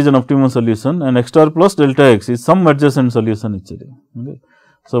star is an optimal solution and x star plus delta x is some adjacent solution actually. Okay.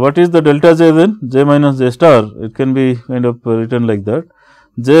 So, what is the delta j then? J minus j star, it can be kind of written like that.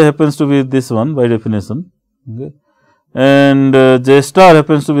 J happens to be this one by definition, okay, and j star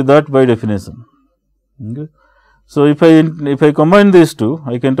happens to be that by definition. Okay. So, if I combine these two,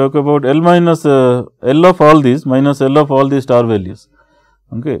 I can talk about L minus L of all these minus L of all these star values,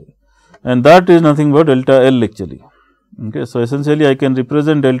 okay, and that is nothing but delta L actually. Okay. So, essentially I can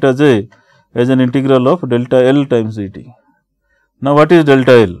represent delta j as an integral of delta L times dt. Now, what is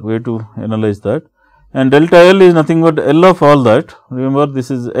delta L? We have to analyze that, and delta L is nothing but L of all that. Remember, this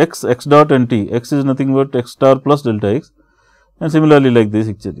is x, x dot and t, x is nothing but x star plus delta x, and similarly like this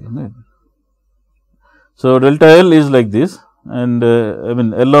actually. Right. So, delta L is like this, and I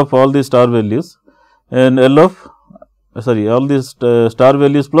mean L of all these star values and L of all these star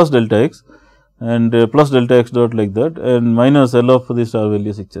values plus delta x and plus delta x dot like that, and minus L of the star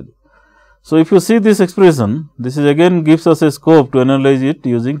values actually. So, if you see this expression, this is again gives us a scope to analyze it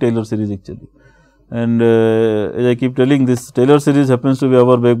using Taylor series actually, and as I keep telling, this Taylor series happens to be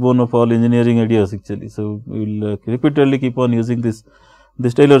our backbone of all engineering ideas actually. So, we will repeatedly keep on using this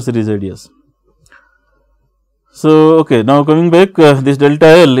Taylor series ideas. So, okay, now coming back, this delta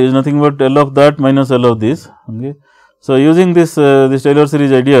L is nothing but L of that minus L of this. Okay. So, using this Taylor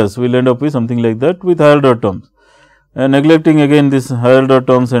series ideas, we will end up with something like that with higher order terms. And neglecting again this higher order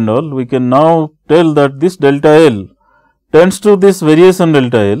terms and all, we can now tell that this delta L tends to this variation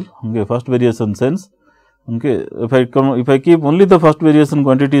delta L, okay, first variation sense. Okay, if I keep only the first variation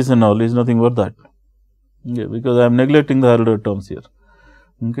quantities and all, is nothing but that, okay, because I am neglecting the higher order terms here.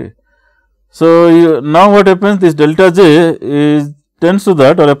 Okay. So, now what happens, this delta j tends to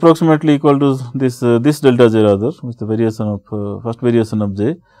that or approximately equal to this delta j rather, which is the variation of first variation of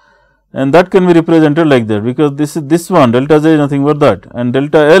j. And that can be represented like that, because this one delta j is nothing but that, and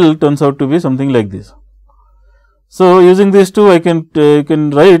delta L turns out to be something like this. So, using these two, I can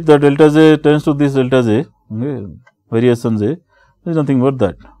write that delta j tends to this delta j, okay, variation j is nothing but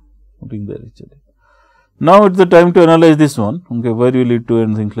that, putting there actually. Now, it is the time to analyze this one, okay, where you lead to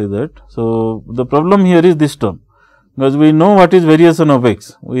and things like that. So, the problem here is this term, because we know what is variation of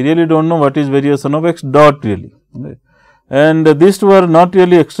x, we really do not know what is variation of x dot really. Okay. And these two are not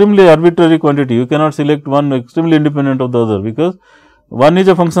really extremely arbitrary quantity, you cannot select one extremely independent of the other, because one is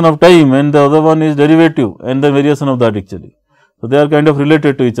a function of time and the other one is derivative and the variation of that actually. So, they are kind of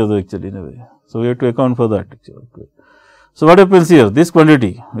related to each other actually in a way. So, we have to account for that actually. Okay. So, what happens here? This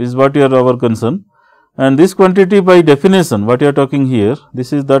quantity is what you are our concern, and this quantity by definition what you are talking here,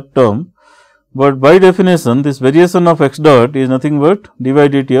 this is that term, but by definition this variation of x dot is nothing but dy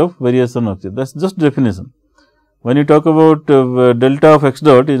dt of variation of x, that is just definition. When you talk about delta of x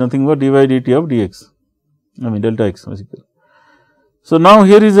dot is nothing but dy dt of dx, I mean delta x basically. So, now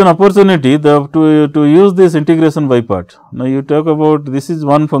here is an opportunity to use this integration by parts. Now, you talk about this is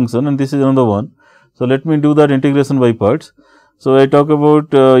one function and this is another one. So, let me do that integration by parts. So, I talk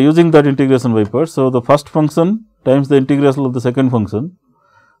about using that integration by parts. So, the first function times the integral of the second function,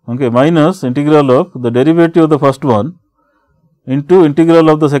 okay, minus integral of the derivative of the first one into integral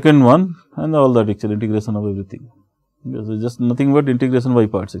of the second one and all that actually integration of everything. Okay, so, just nothing but integration by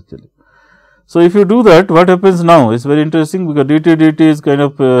parts actually. So, if you do that, what happens now is very interesting, because dt is kind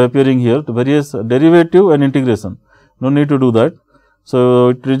of appearing here, the various derivative and integration, no need to do that. So,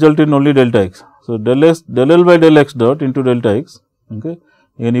 it result in only delta x. So, del L by del x dot into delta x, okay,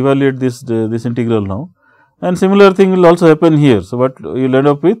 you can evaluate this integral now, and similar thing will also happen here. So, what you will end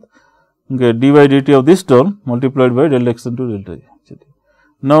up with, okay, dy dt of this term multiplied by del x into delta y actually.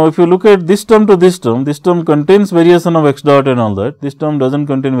 Now, if you look at this term to this term contains variation of x dot and all that, this term does not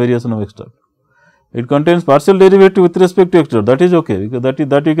contain variation of x dot. It contains partial derivative with respect to x dot, that is okay, because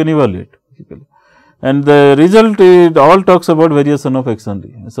that you can evaluate basically. And the result it all talks about variation of x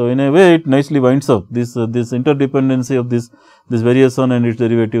only. So, in a way it nicely winds up this interdependency of this variation and its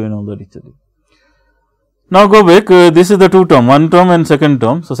derivative and all that actually. Now, go back, this is the two term, one term and second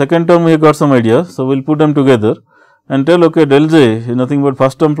term. So, second term we have got some ideas. So, we will put them together and tell, okay, del j is nothing but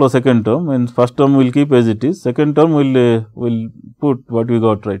first term plus second term, and first term we will keep as it is, second term we will put what we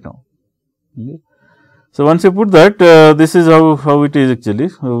got right now. Okay. So, once you put that, this is how it is actually.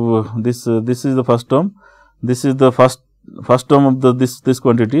 This is the first term, this is the first term of the this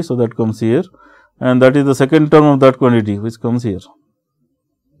quantity. So, that comes here, and that is the second term of that quantity which comes here.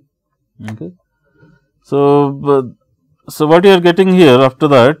 Okay. So, so what you are getting here after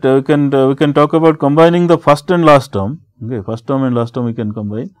that, we can talk about combining the first and last term. Okay, first term and last term we can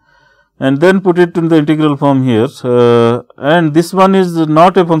combine, and then put it in the integral form here. And this one is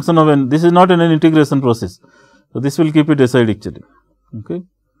not a function of n. This is not an integration process. So this will keep it aside actually. Okay.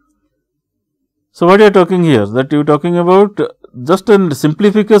 So what you are talking here? That you are talking about just a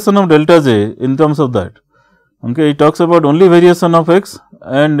simplification of delta j in terms of that. Okay, it talks about only variation of x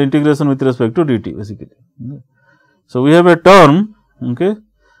and integration with respect to dt basically. Okay. So we have a term, okay,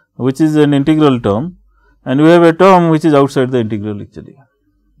 which is an integral term, and we have a term which is outside the integral actually.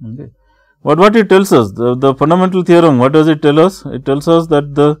 Okay. What it tells us, the fundamental theorem, what does it tell us? It tells us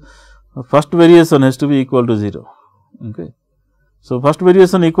that the first variation has to be equal to 0. Okay. So first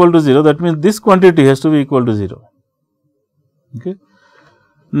variation equal to 0, that means this quantity has to be equal to 0. Okay.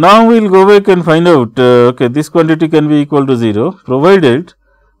 Now we will go back and find out, okay, this quantity can be equal to 0, provided,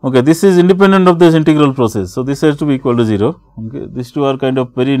 okay, this is independent of this integral process. So this has to be equal to 0. Okay. These two are kind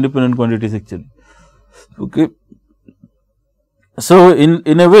of very independent quantities actually. Okay. So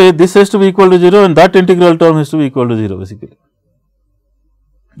in a way, this has to be equal to 0 and that integral term has to be equal to 0 basically.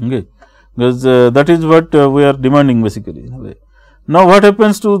 Okay. Because that is what we are demanding basically in a way. Now what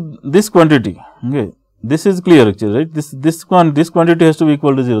happens to this quantity? Okay. This is clear actually, right? This quantity has to be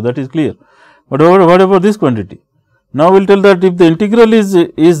equal to 0, that is clear. But what about this quantity? Now we will tell that if the integral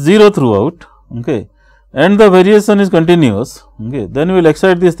is 0 throughout, okay, and the variation is continuous, okay, then we will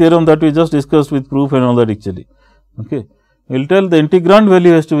excite this theorem that we just discussed with proof and all that actually. Okay. We will tell the integrand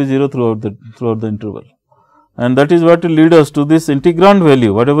value has to be 0 throughout the interval, and that is what will lead us to this integrand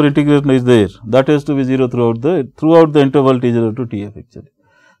value, whatever integration is there, that has to be 0 throughout the interval t0 to tf actually.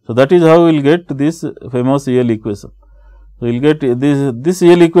 So that is how we will get this famous EL equation. So we will get this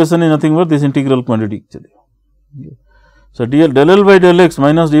EL equation is nothing but this integral quantity actually. Okay. So del L by del x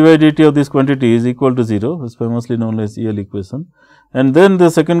minus dy dt of this quantity is equal to 0, is famously known as EL equation, and then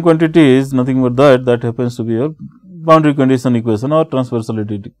the second quantity is nothing but that happens to be your boundary condition equation or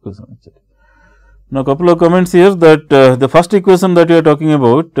transversality equation actually. Now couple of comments here, that the first equation that you are talking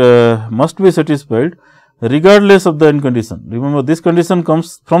about must be satisfied regardless of the end condition. Remember, this condition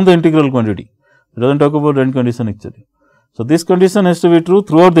comes from the integral quantity, it does not talk about end condition actually. So this condition has to be true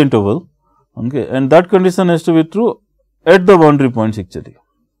throughout the interval, okay, and that condition has to be true at the boundary points actually.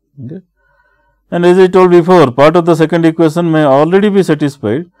 Okay. And as I told before, part of the second equation may already be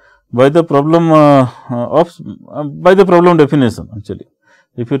satisfied by the problem by the problem definition actually.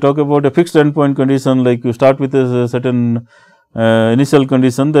 If you talk about a fixed endpoint condition, like you start with a certain initial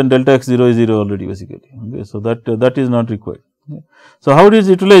condition, then delta x 0 is 0 already basically. Okay. So that is not required. Okay. So how it is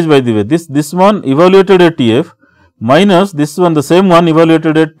utilized by the way? This one evaluated at Tf minus this one, the same one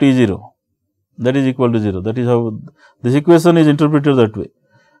evaluated at T0, that is equal to 0. That is how this equation is interpreted that way.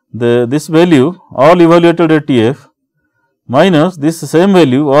 This value all evaluated at Tf minus this same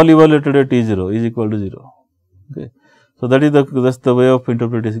value all evaluated at T0 is equal to 0. Okay. So that is that's the way of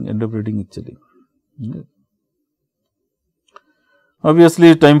interpreting actually. Okay.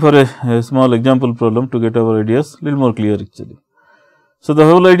 Obviously, time for a small example problem to get our ideas little more clear actually. So the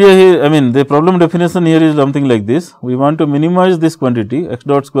whole idea here, I mean the problem definition here is something like this. We want to minimize this quantity x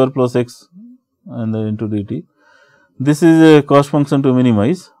dot square plus x and into dt. This is a cost function to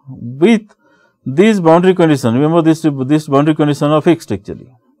minimize with these boundary condition. Remember, this boundary condition are fixed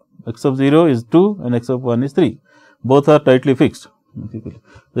actually. X of 0 is 2 and x of 1 is 3. Both are tightly fixed.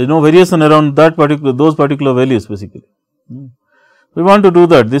 There is no variation around those particular values basically. We want to do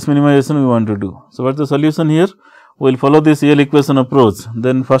that. This minimization we want to do. So what is the solution here? We will follow this EL equation approach.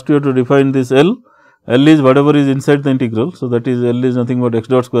 Then first we have to define this L. L is whatever is inside the integral. So that is L is nothing but x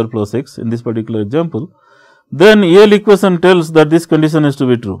dot square plus x in this particular example. Then EL equation tells that this condition has to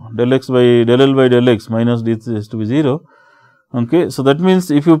be true. Del L by del x minus d has to be 0. Okay. So that means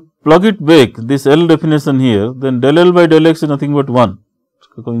if you plug it back, this L definition here, then del L by del x is nothing but 1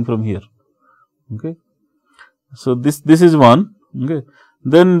 coming from here. Okay. So this is 1. Okay.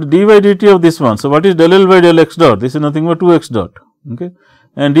 Then dy dt of this one. So what is del L by del x dot? This is nothing but 2x dot. Okay.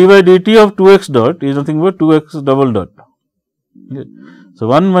 And dy dt of 2x dot is nothing but 2x double dot. Okay. So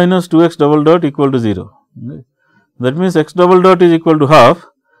 1 minus 2x double dot equal to 0. Okay. That means x double dot is equal to half,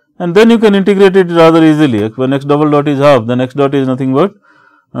 and then you can integrate it rather easily. When x double dot is half, then x dot is nothing but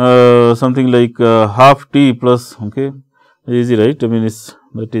something like half t plus. Okay. Easy, right? I mean it's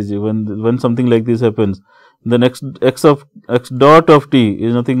that easy. When something like this happens, then x dot of t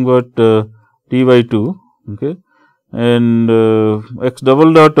is nothing but t by 2. Okay. And x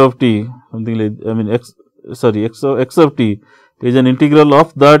double dot of t, something like, I mean x of t is an integral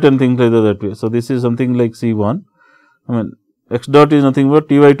of that and things like that way. So this is something like C1. I mean x dot is nothing but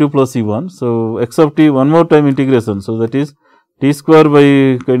t by 2 plus C1. So, x of t one more time integration. So, that is t square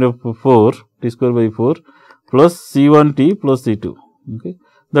by kind of 4, t square by 4 plus C1 t plus C2. Okay.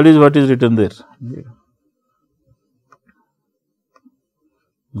 That is what is written there.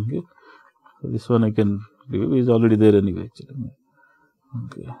 Okay. So, this one I can give is already there anyway actually.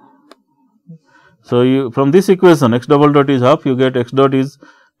 Okay. So, you from this equation x double dot is half, you get x dot is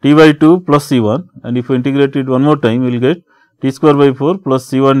t by 2 plus C1, and if you integrate it one more time, you will get t square by 4 plus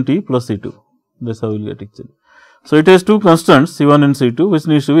C1 t plus C2. That is how we will get actually. So, it has two constants C1 and C2, which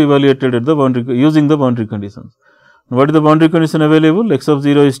needs to be evaluated at the boundary using the boundary conditions. What is the boundary condition available? X of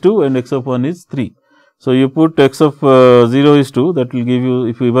 0 is 2 and x of 1 is 3. So, you put x of 0 is 2, that will give you,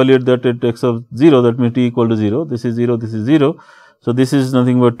 if you evaluate that at x of 0, that means t equal to 0, this is 0, this is 0. So, this is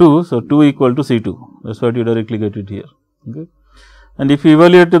nothing but 2. So, 2 equal to C2, that is what you directly get it here. Okay. And if you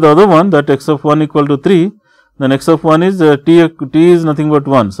evaluate the other one, that x of 1 equal to 3, then x of 1 is t is nothing but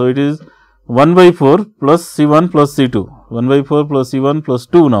 1. So, it is 1 by 4 plus C1 plus C2, 1 by 4 plus C1 plus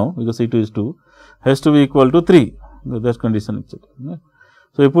 2 now, because C2 is 2, has to be equal to 3, that is condition actually. Okay.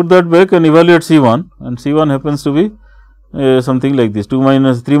 So, you put that back and evaluate C1, and C1 happens to be something like this, 2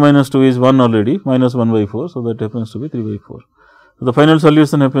 minus 3 minus 2 is 1 already, minus 1 by 4. So, that happens to be 3 by 4. So, the final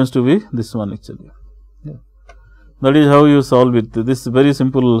solution happens to be this one actually. Yeah. That is how you solve it. This very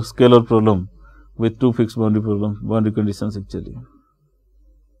simple scalar problem with two fixed boundary conditions actually.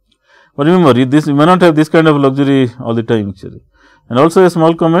 But remember, this you may not have this kind of luxury all the time actually. And also a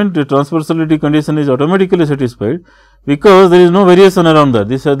small comment, the transversality condition is automatically satisfied, because there is no variation around that.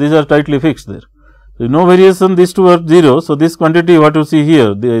 These are tightly fixed there. There is no variation, these two are 0. So, this quantity what you see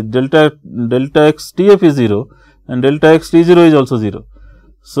here, the delta x Tf is 0 and delta x T0 is also 0.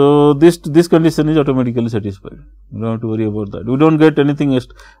 So, this condition is automatically satisfied. You do not have to worry about that. We do not get anything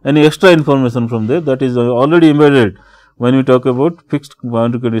any extra information from there, that is already embedded when we talk about fixed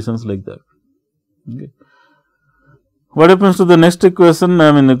boundary conditions like that. Okay. What happens to the next equation?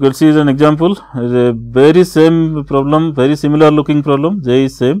 I mean, you can see as an example, is a very same problem, very similar looking problem, j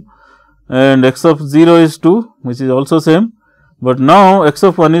is same, and x of 0 is 2, which is also same, but now x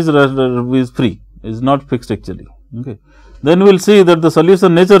of 1 is free, is not fixed actually. Okay. Then we will see that the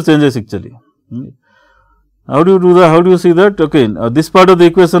solution nature changes actually. Okay. How do you do that? How do you see that? Okay, this part of the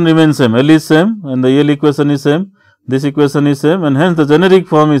equation remains same, L is same and the L equation is same, this equation is same, and hence the generic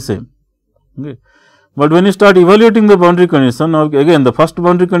form is same. Okay. But when you start evaluating the boundary condition, now again the first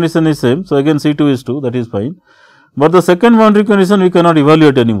boundary condition is same. So, again C2 is 2, that is fine, but the second boundary condition we cannot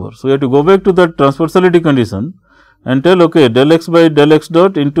evaluate anymore. So, we have to go back to that transversality condition and tell, okay, del x by del x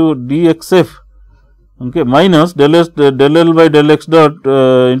dot into dxf, okay, minus del L by del x dot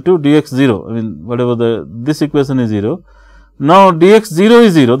into dx 0, I mean whatever this equation is 0. Now, dx 0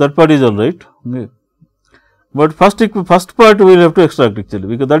 is 0, that part is alright. Okay. But first part we will have to extract actually,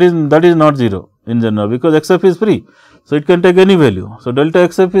 because that is not 0 in general, because xf is free. So, it can take any value. So, delta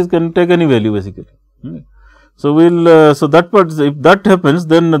xf can take any value basically. Okay. So, we will so that part, if that happens,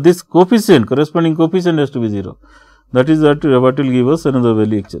 then this coefficient, corresponding coefficient has to be 0. That is what will give us another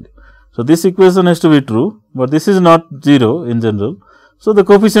value actually. So, this equation has to be true, but this is not 0 in general. So, the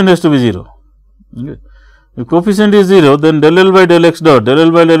coefficient has to be 0. Okay. If coefficient is 0, then del L by del x dot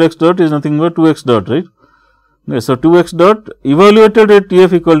is nothing but 2x dot, right. Okay, so, 2x dot evaluated at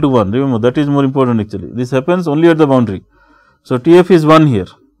Tf equal to 1, remember that is more important actually, this happens only at the boundary. So, Tf is 1 here.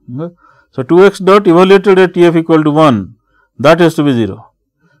 Okay. So, 2x dot evaluated at Tf equal to 1, that has to be 0.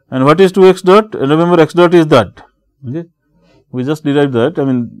 And what is 2x dot? Remember x dot is that. Okay. We just derived that, I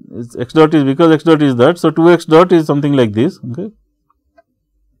mean x dot is because x dot is that. So, 2x dot is something like this. Okay.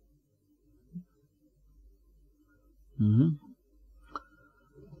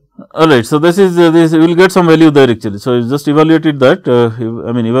 Alright, so this is this we will get some value there actually. So, just evaluated that,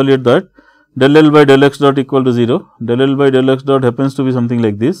 I mean evaluate that del L by del x dot equal to 0, del L by del x dot happens to be something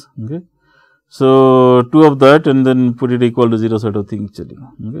like this. Okay. So, 2 of that and then put it equal to 0 sort of thing actually.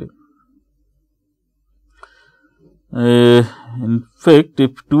 Okay. In fact,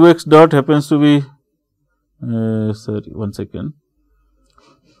 if 2x dot happens to be, sorry, one second,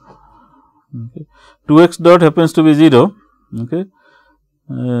 okay, 2x dot happens to be 0, okay,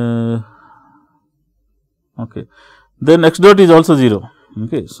 okay, then x dot is also 0,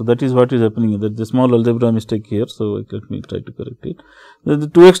 okay. So, that is what is happening here, that is a small algebra mistake here. So, let me try to correct it. The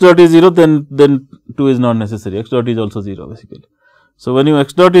 2x dot is 0, then 2 is not necessary, x dot is also 0 basically. So, when you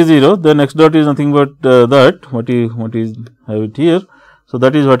x dot is 0, then x dot is nothing but that what is have it here. So,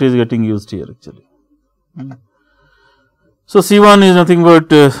 that is what is getting used here actually. So, C1 is nothing but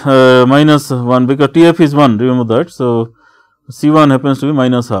minus 1, because Tf is 1, remember that. So, C1 happens to be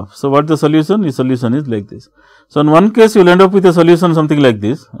minus half. So, what the solution? The solution is like this. So, in one case you will end up with a solution something like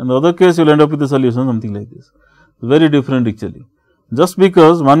this, and the other case you will end up with a solution something like this. Very different actually. Just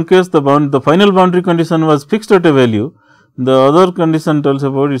because one case the final boundary condition was fixed at a value, the other condition tells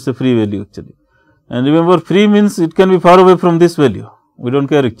about it is a free value actually. And remember, free means it can be far away from this value. We don't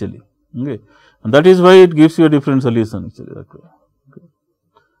care actually. Okay. And that is why it gives you a different solution actually that way.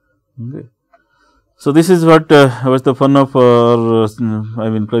 Okay. So, this is what was the fun of I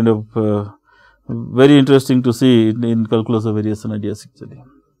mean kind of very interesting to see in calculus of variation ideas actually.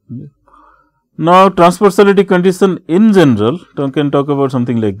 Okay. Now, transversality condition in general can talk about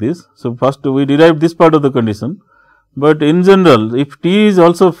something like this. So, first we derived this part of the condition, but in general if T is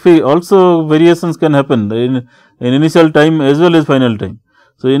also variations can happen in initial time as well as final time.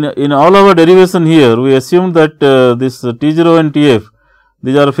 So, in all our derivation here we assume that this T0 and Tf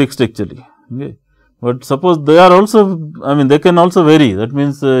these are fixed actually. Okay. But suppose they are also, I mean they can also vary, that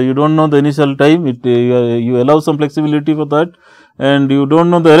means you do not know the initial time, you allow some flexibility for that, and you do not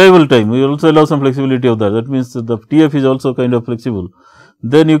know the arrival time, you also allow some flexibility of that means the Tf is also kind of flexible.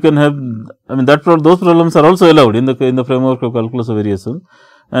 Then you can have, I mean those problems are also allowed in the framework of calculus of variation,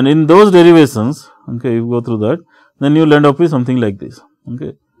 and in those derivations, okay, you go through that, then you will end up with something like this.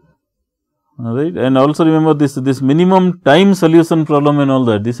 Okay. Alright, and also remember this minimum time solution problem and all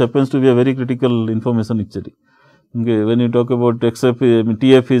that, this happens to be a very critical information actually. Okay, when you talk about XF, I mean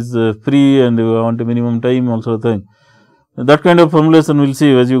TF is free and you want a minimum time also thing, that kind of formulation we will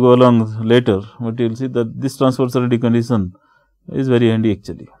see as you go along later, but you will see that this transversality condition is very handy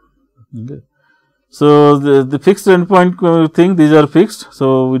actually. Okay. So, the fixed endpoint thing, these are fixed,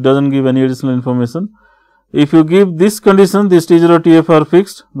 so it does not give any additional information. If you give this condition, this T0 Tf are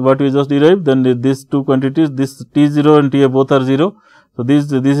fixed, what we just derived, then these two quantities, this T0 and Tf both are 0. So,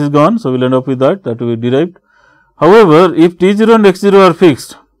 this is gone. So, we will end up with that we derived. However, if T0 and X0 are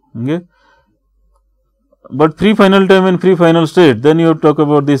fixed, okay, but free final time and free final state, then you talk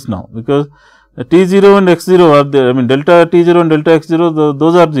about this now, because T0 and X0 are there, I mean delta T0 and delta X0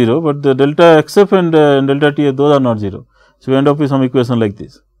 those are 0, but the delta XF and delta Tf those are not 0. So, we end up with some equation like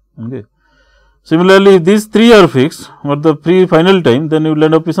this. Okay. Similarly, if these three are fixed for the free final time, then you will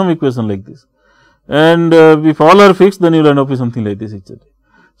end up with some equation like this, and if all are fixed, then you will end up with something like this actually.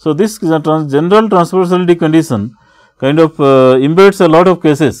 So, this general transversality condition kind of embeds a lot of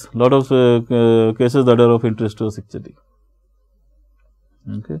cases, cases that are of interest to us actually.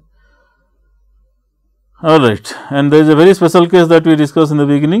 Okay. Alright, and there is a very special case that we discussed in the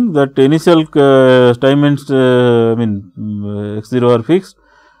beginning, that initial time and X0 are fixed,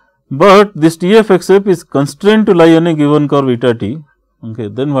 but this Tf XF is constrained to lie on a given curve eta t. Okay,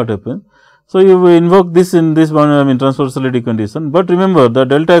 then what happens? So, you invoke this in this one, transversality condition, but remember the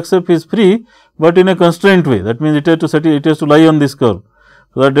delta XF is free, but in a constrained way, that means it has to lie on this curve.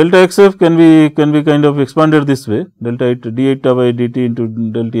 So, the delta XF can be kind of expanded this way, delta d eta by dt into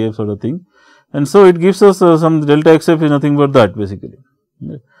delta Tf sort of thing, and so it gives us some delta XF is nothing but that basically.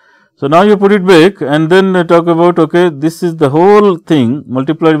 Okay. So, now you put it back and then talk about, okay, this is the whole thing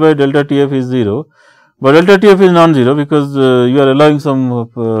multiplied by delta Tf is 0, but delta Tf is non-zero because you are allowing some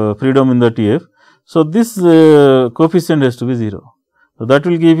freedom in the Tf. So, this coefficient has to be 0. So, that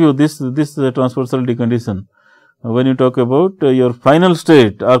will give you this transversality condition when you talk about your final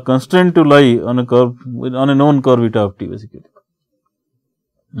state are constrained to lie on a curve, on a known curve eta of t basically.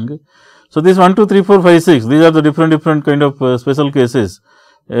 Okay. So, this 1, 2, 3, 4, 5, 6, these are the different kind of special cases,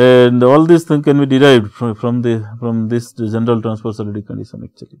 and all these things can be derived from this general transversality condition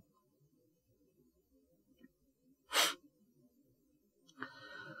actually.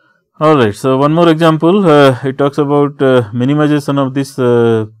 Alright, so one more example, it talks about minimization of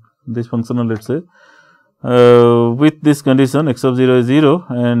this functional, let us say, with this condition x of 0 is 0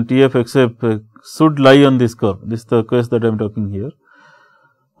 and Tf XF should lie on this curve. This is the case that I am talking here.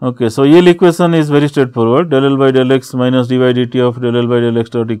 Okay, so Yale equation is very straightforward, del L by del x minus dy dt of del L by del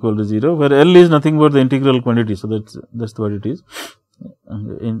x dot equal to 0, where L is nothing but the integral quantity. So, that's what it is,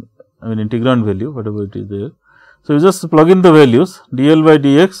 integrand value, whatever it is there. So, you just plug in the values, dl by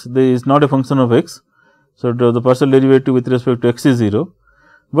dx is not a function of x. So, the partial derivative with respect to x is 0,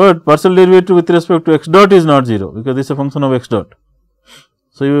 but partial derivative with respect to x dot is not 0, because this is a function of x dot.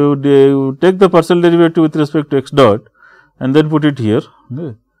 So, you take the partial derivative with respect to x dot and then put it here.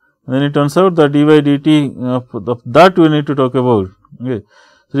 Okay. And then it turns out that dy dt of that we need to talk about. Okay.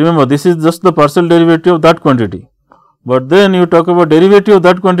 So, remember this is just the partial derivative of that quantity, but then you talk about derivative of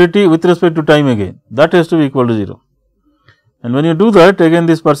that quantity with respect to time again, that has to be equal to 0. And when you do that, again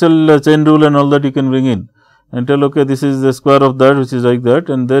this partial chain rule and all that you can bring in, and tell okay, this is the square of that, which is like that,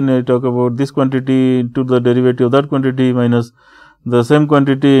 and then I talk about this quantity into the derivative of that quantity minus the same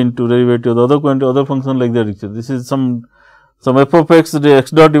quantity into derivative of the other function like that. Actually, this is some f of x,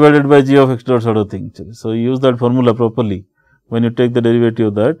 x dot divided by g of x dot sort of thing. Actually. So, you use that formula properly when you take the derivative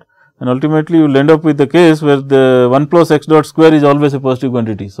of that, and ultimately you will end up with the case where the 1 plus x dot square is always a positive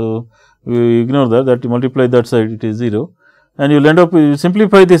quantity. So, we ignore that you multiply that side, it is 0, and you will end up with, you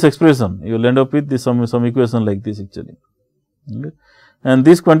simplify this expression, you will end up with this some equation like this actually. Okay. And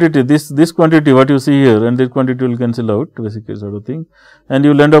this quantity, this quantity what you see here, and this quantity will cancel out basically sort of thing, and you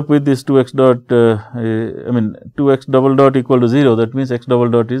will end up with this 2x dot, I mean 2x double dot equal to 0, that means x double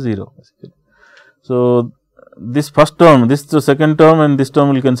dot is 0 basically. So, this first term, this the second term, and this term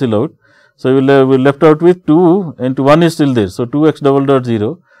will cancel out. So, we will left out with 2 and 1 is still there. So, 2x double dot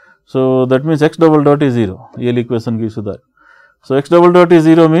 0. So, that means x double dot is 0, Yale equation gives you that. So, x double dot is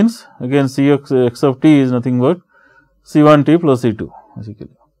 0 means again x of t is nothing but C1 t plus C2 basically.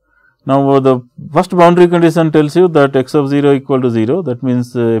 Now, the first boundary condition tells you that x of 0 equal to 0, that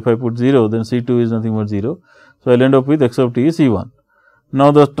means if I put 0, then C2 is nothing but 0. So, I will end up with x of t is C1.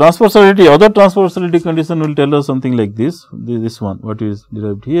 Now, the transversality, other transversality condition will tell us something like this one what is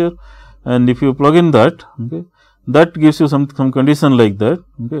derived here, and if you plug in that, okay, that gives you some condition like that,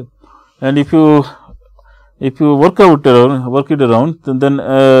 okay, and if you work it around, then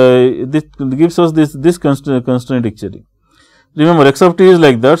this gives us this constraint actually. Remember, x of t is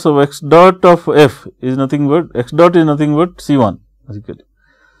like that. So, x dot of f is nothing but x dot is nothing but C1 basically.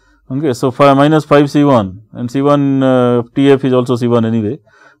 Okay. So, minus 5 C1 and C1 TF is also C1 anyway.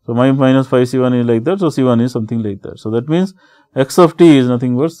 So, minus 5 C1 is like that. So, C1 is something like that. So, that means x of t is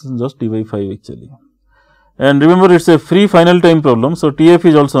nothing but just t by 5 actually. And remember, it is a free final time problem. So, TF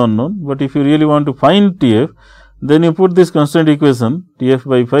is also unknown, but if you really want to find TF, then you put this constant equation TF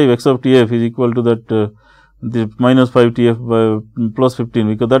by 5, x of TF is equal to that the minus 5 TF by plus 15,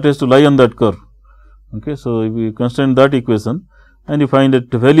 because that has to lie on that curve. Okay. So, if you constrain that equation and you find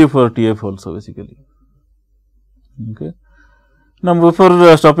that value for TF also basically. Okay. Now,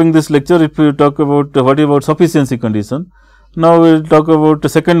 before stopping this lecture, if you talk about what about sufficiency condition. Now, we will talk about the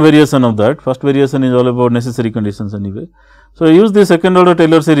second variation of that. First variation is all about necessary conditions anyway. So, use the second order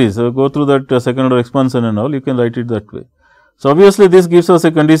Taylor series, go through that second order expansion and all, you can write it that way. So, obviously, this gives us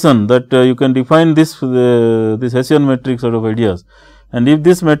a condition that you can define this Hessian matrix sort of ideas, and if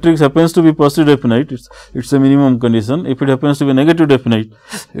this matrix happens to be positive definite, it is a minimum condition. If it happens to be negative definite,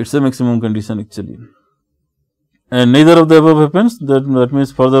 it is a maximum condition actually. And neither of the above happens, that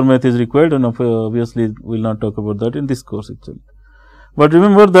means further math is required, and obviously we will not talk about that in this course actually. But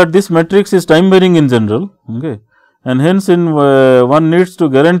remember that this matrix is time varying in general, okay, and hence in one needs to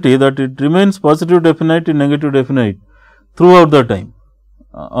guarantee that it remains positive definite in negative definite throughout the time,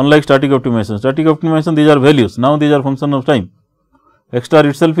 unlike static optimization. Static optimization, these are values, now these are function of time. X star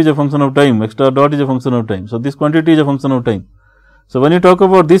itself is a function of time, x star dot is a function of time. So, this quantity is a function of time. So, when you talk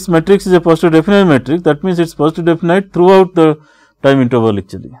about this matrix is a positive definite matrix, that means it is positive definite throughout the time interval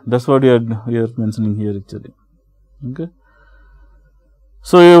actually. That is what we are mentioning here actually. Okay.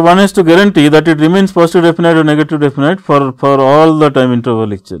 So, one has to guarantee that it remains positive definite or negative definite for all the time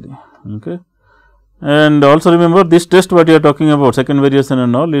interval actually. Okay. And also remember, this test what you are talking about, second variation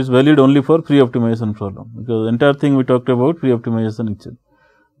and all, is valid only for free optimization problem, because entire thing we talked about free optimization actually.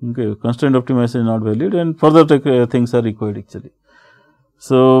 Okay. Constraint optimization is not valid, and further things are required actually.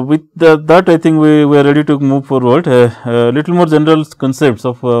 So, with that I think we are ready to move forward. Little more general concepts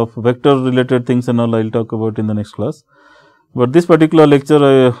of vector related things and all I will talk about in the next class. But this particular lecture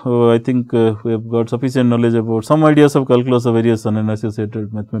I think we have got sufficient knowledge about some ideas of calculus of variation and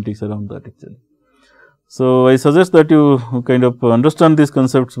associated mathematics around that actually. So, I suggest that you kind of understand these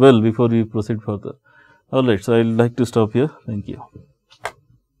concepts well before we proceed further. Alright, so I will like to stop here. Thank you.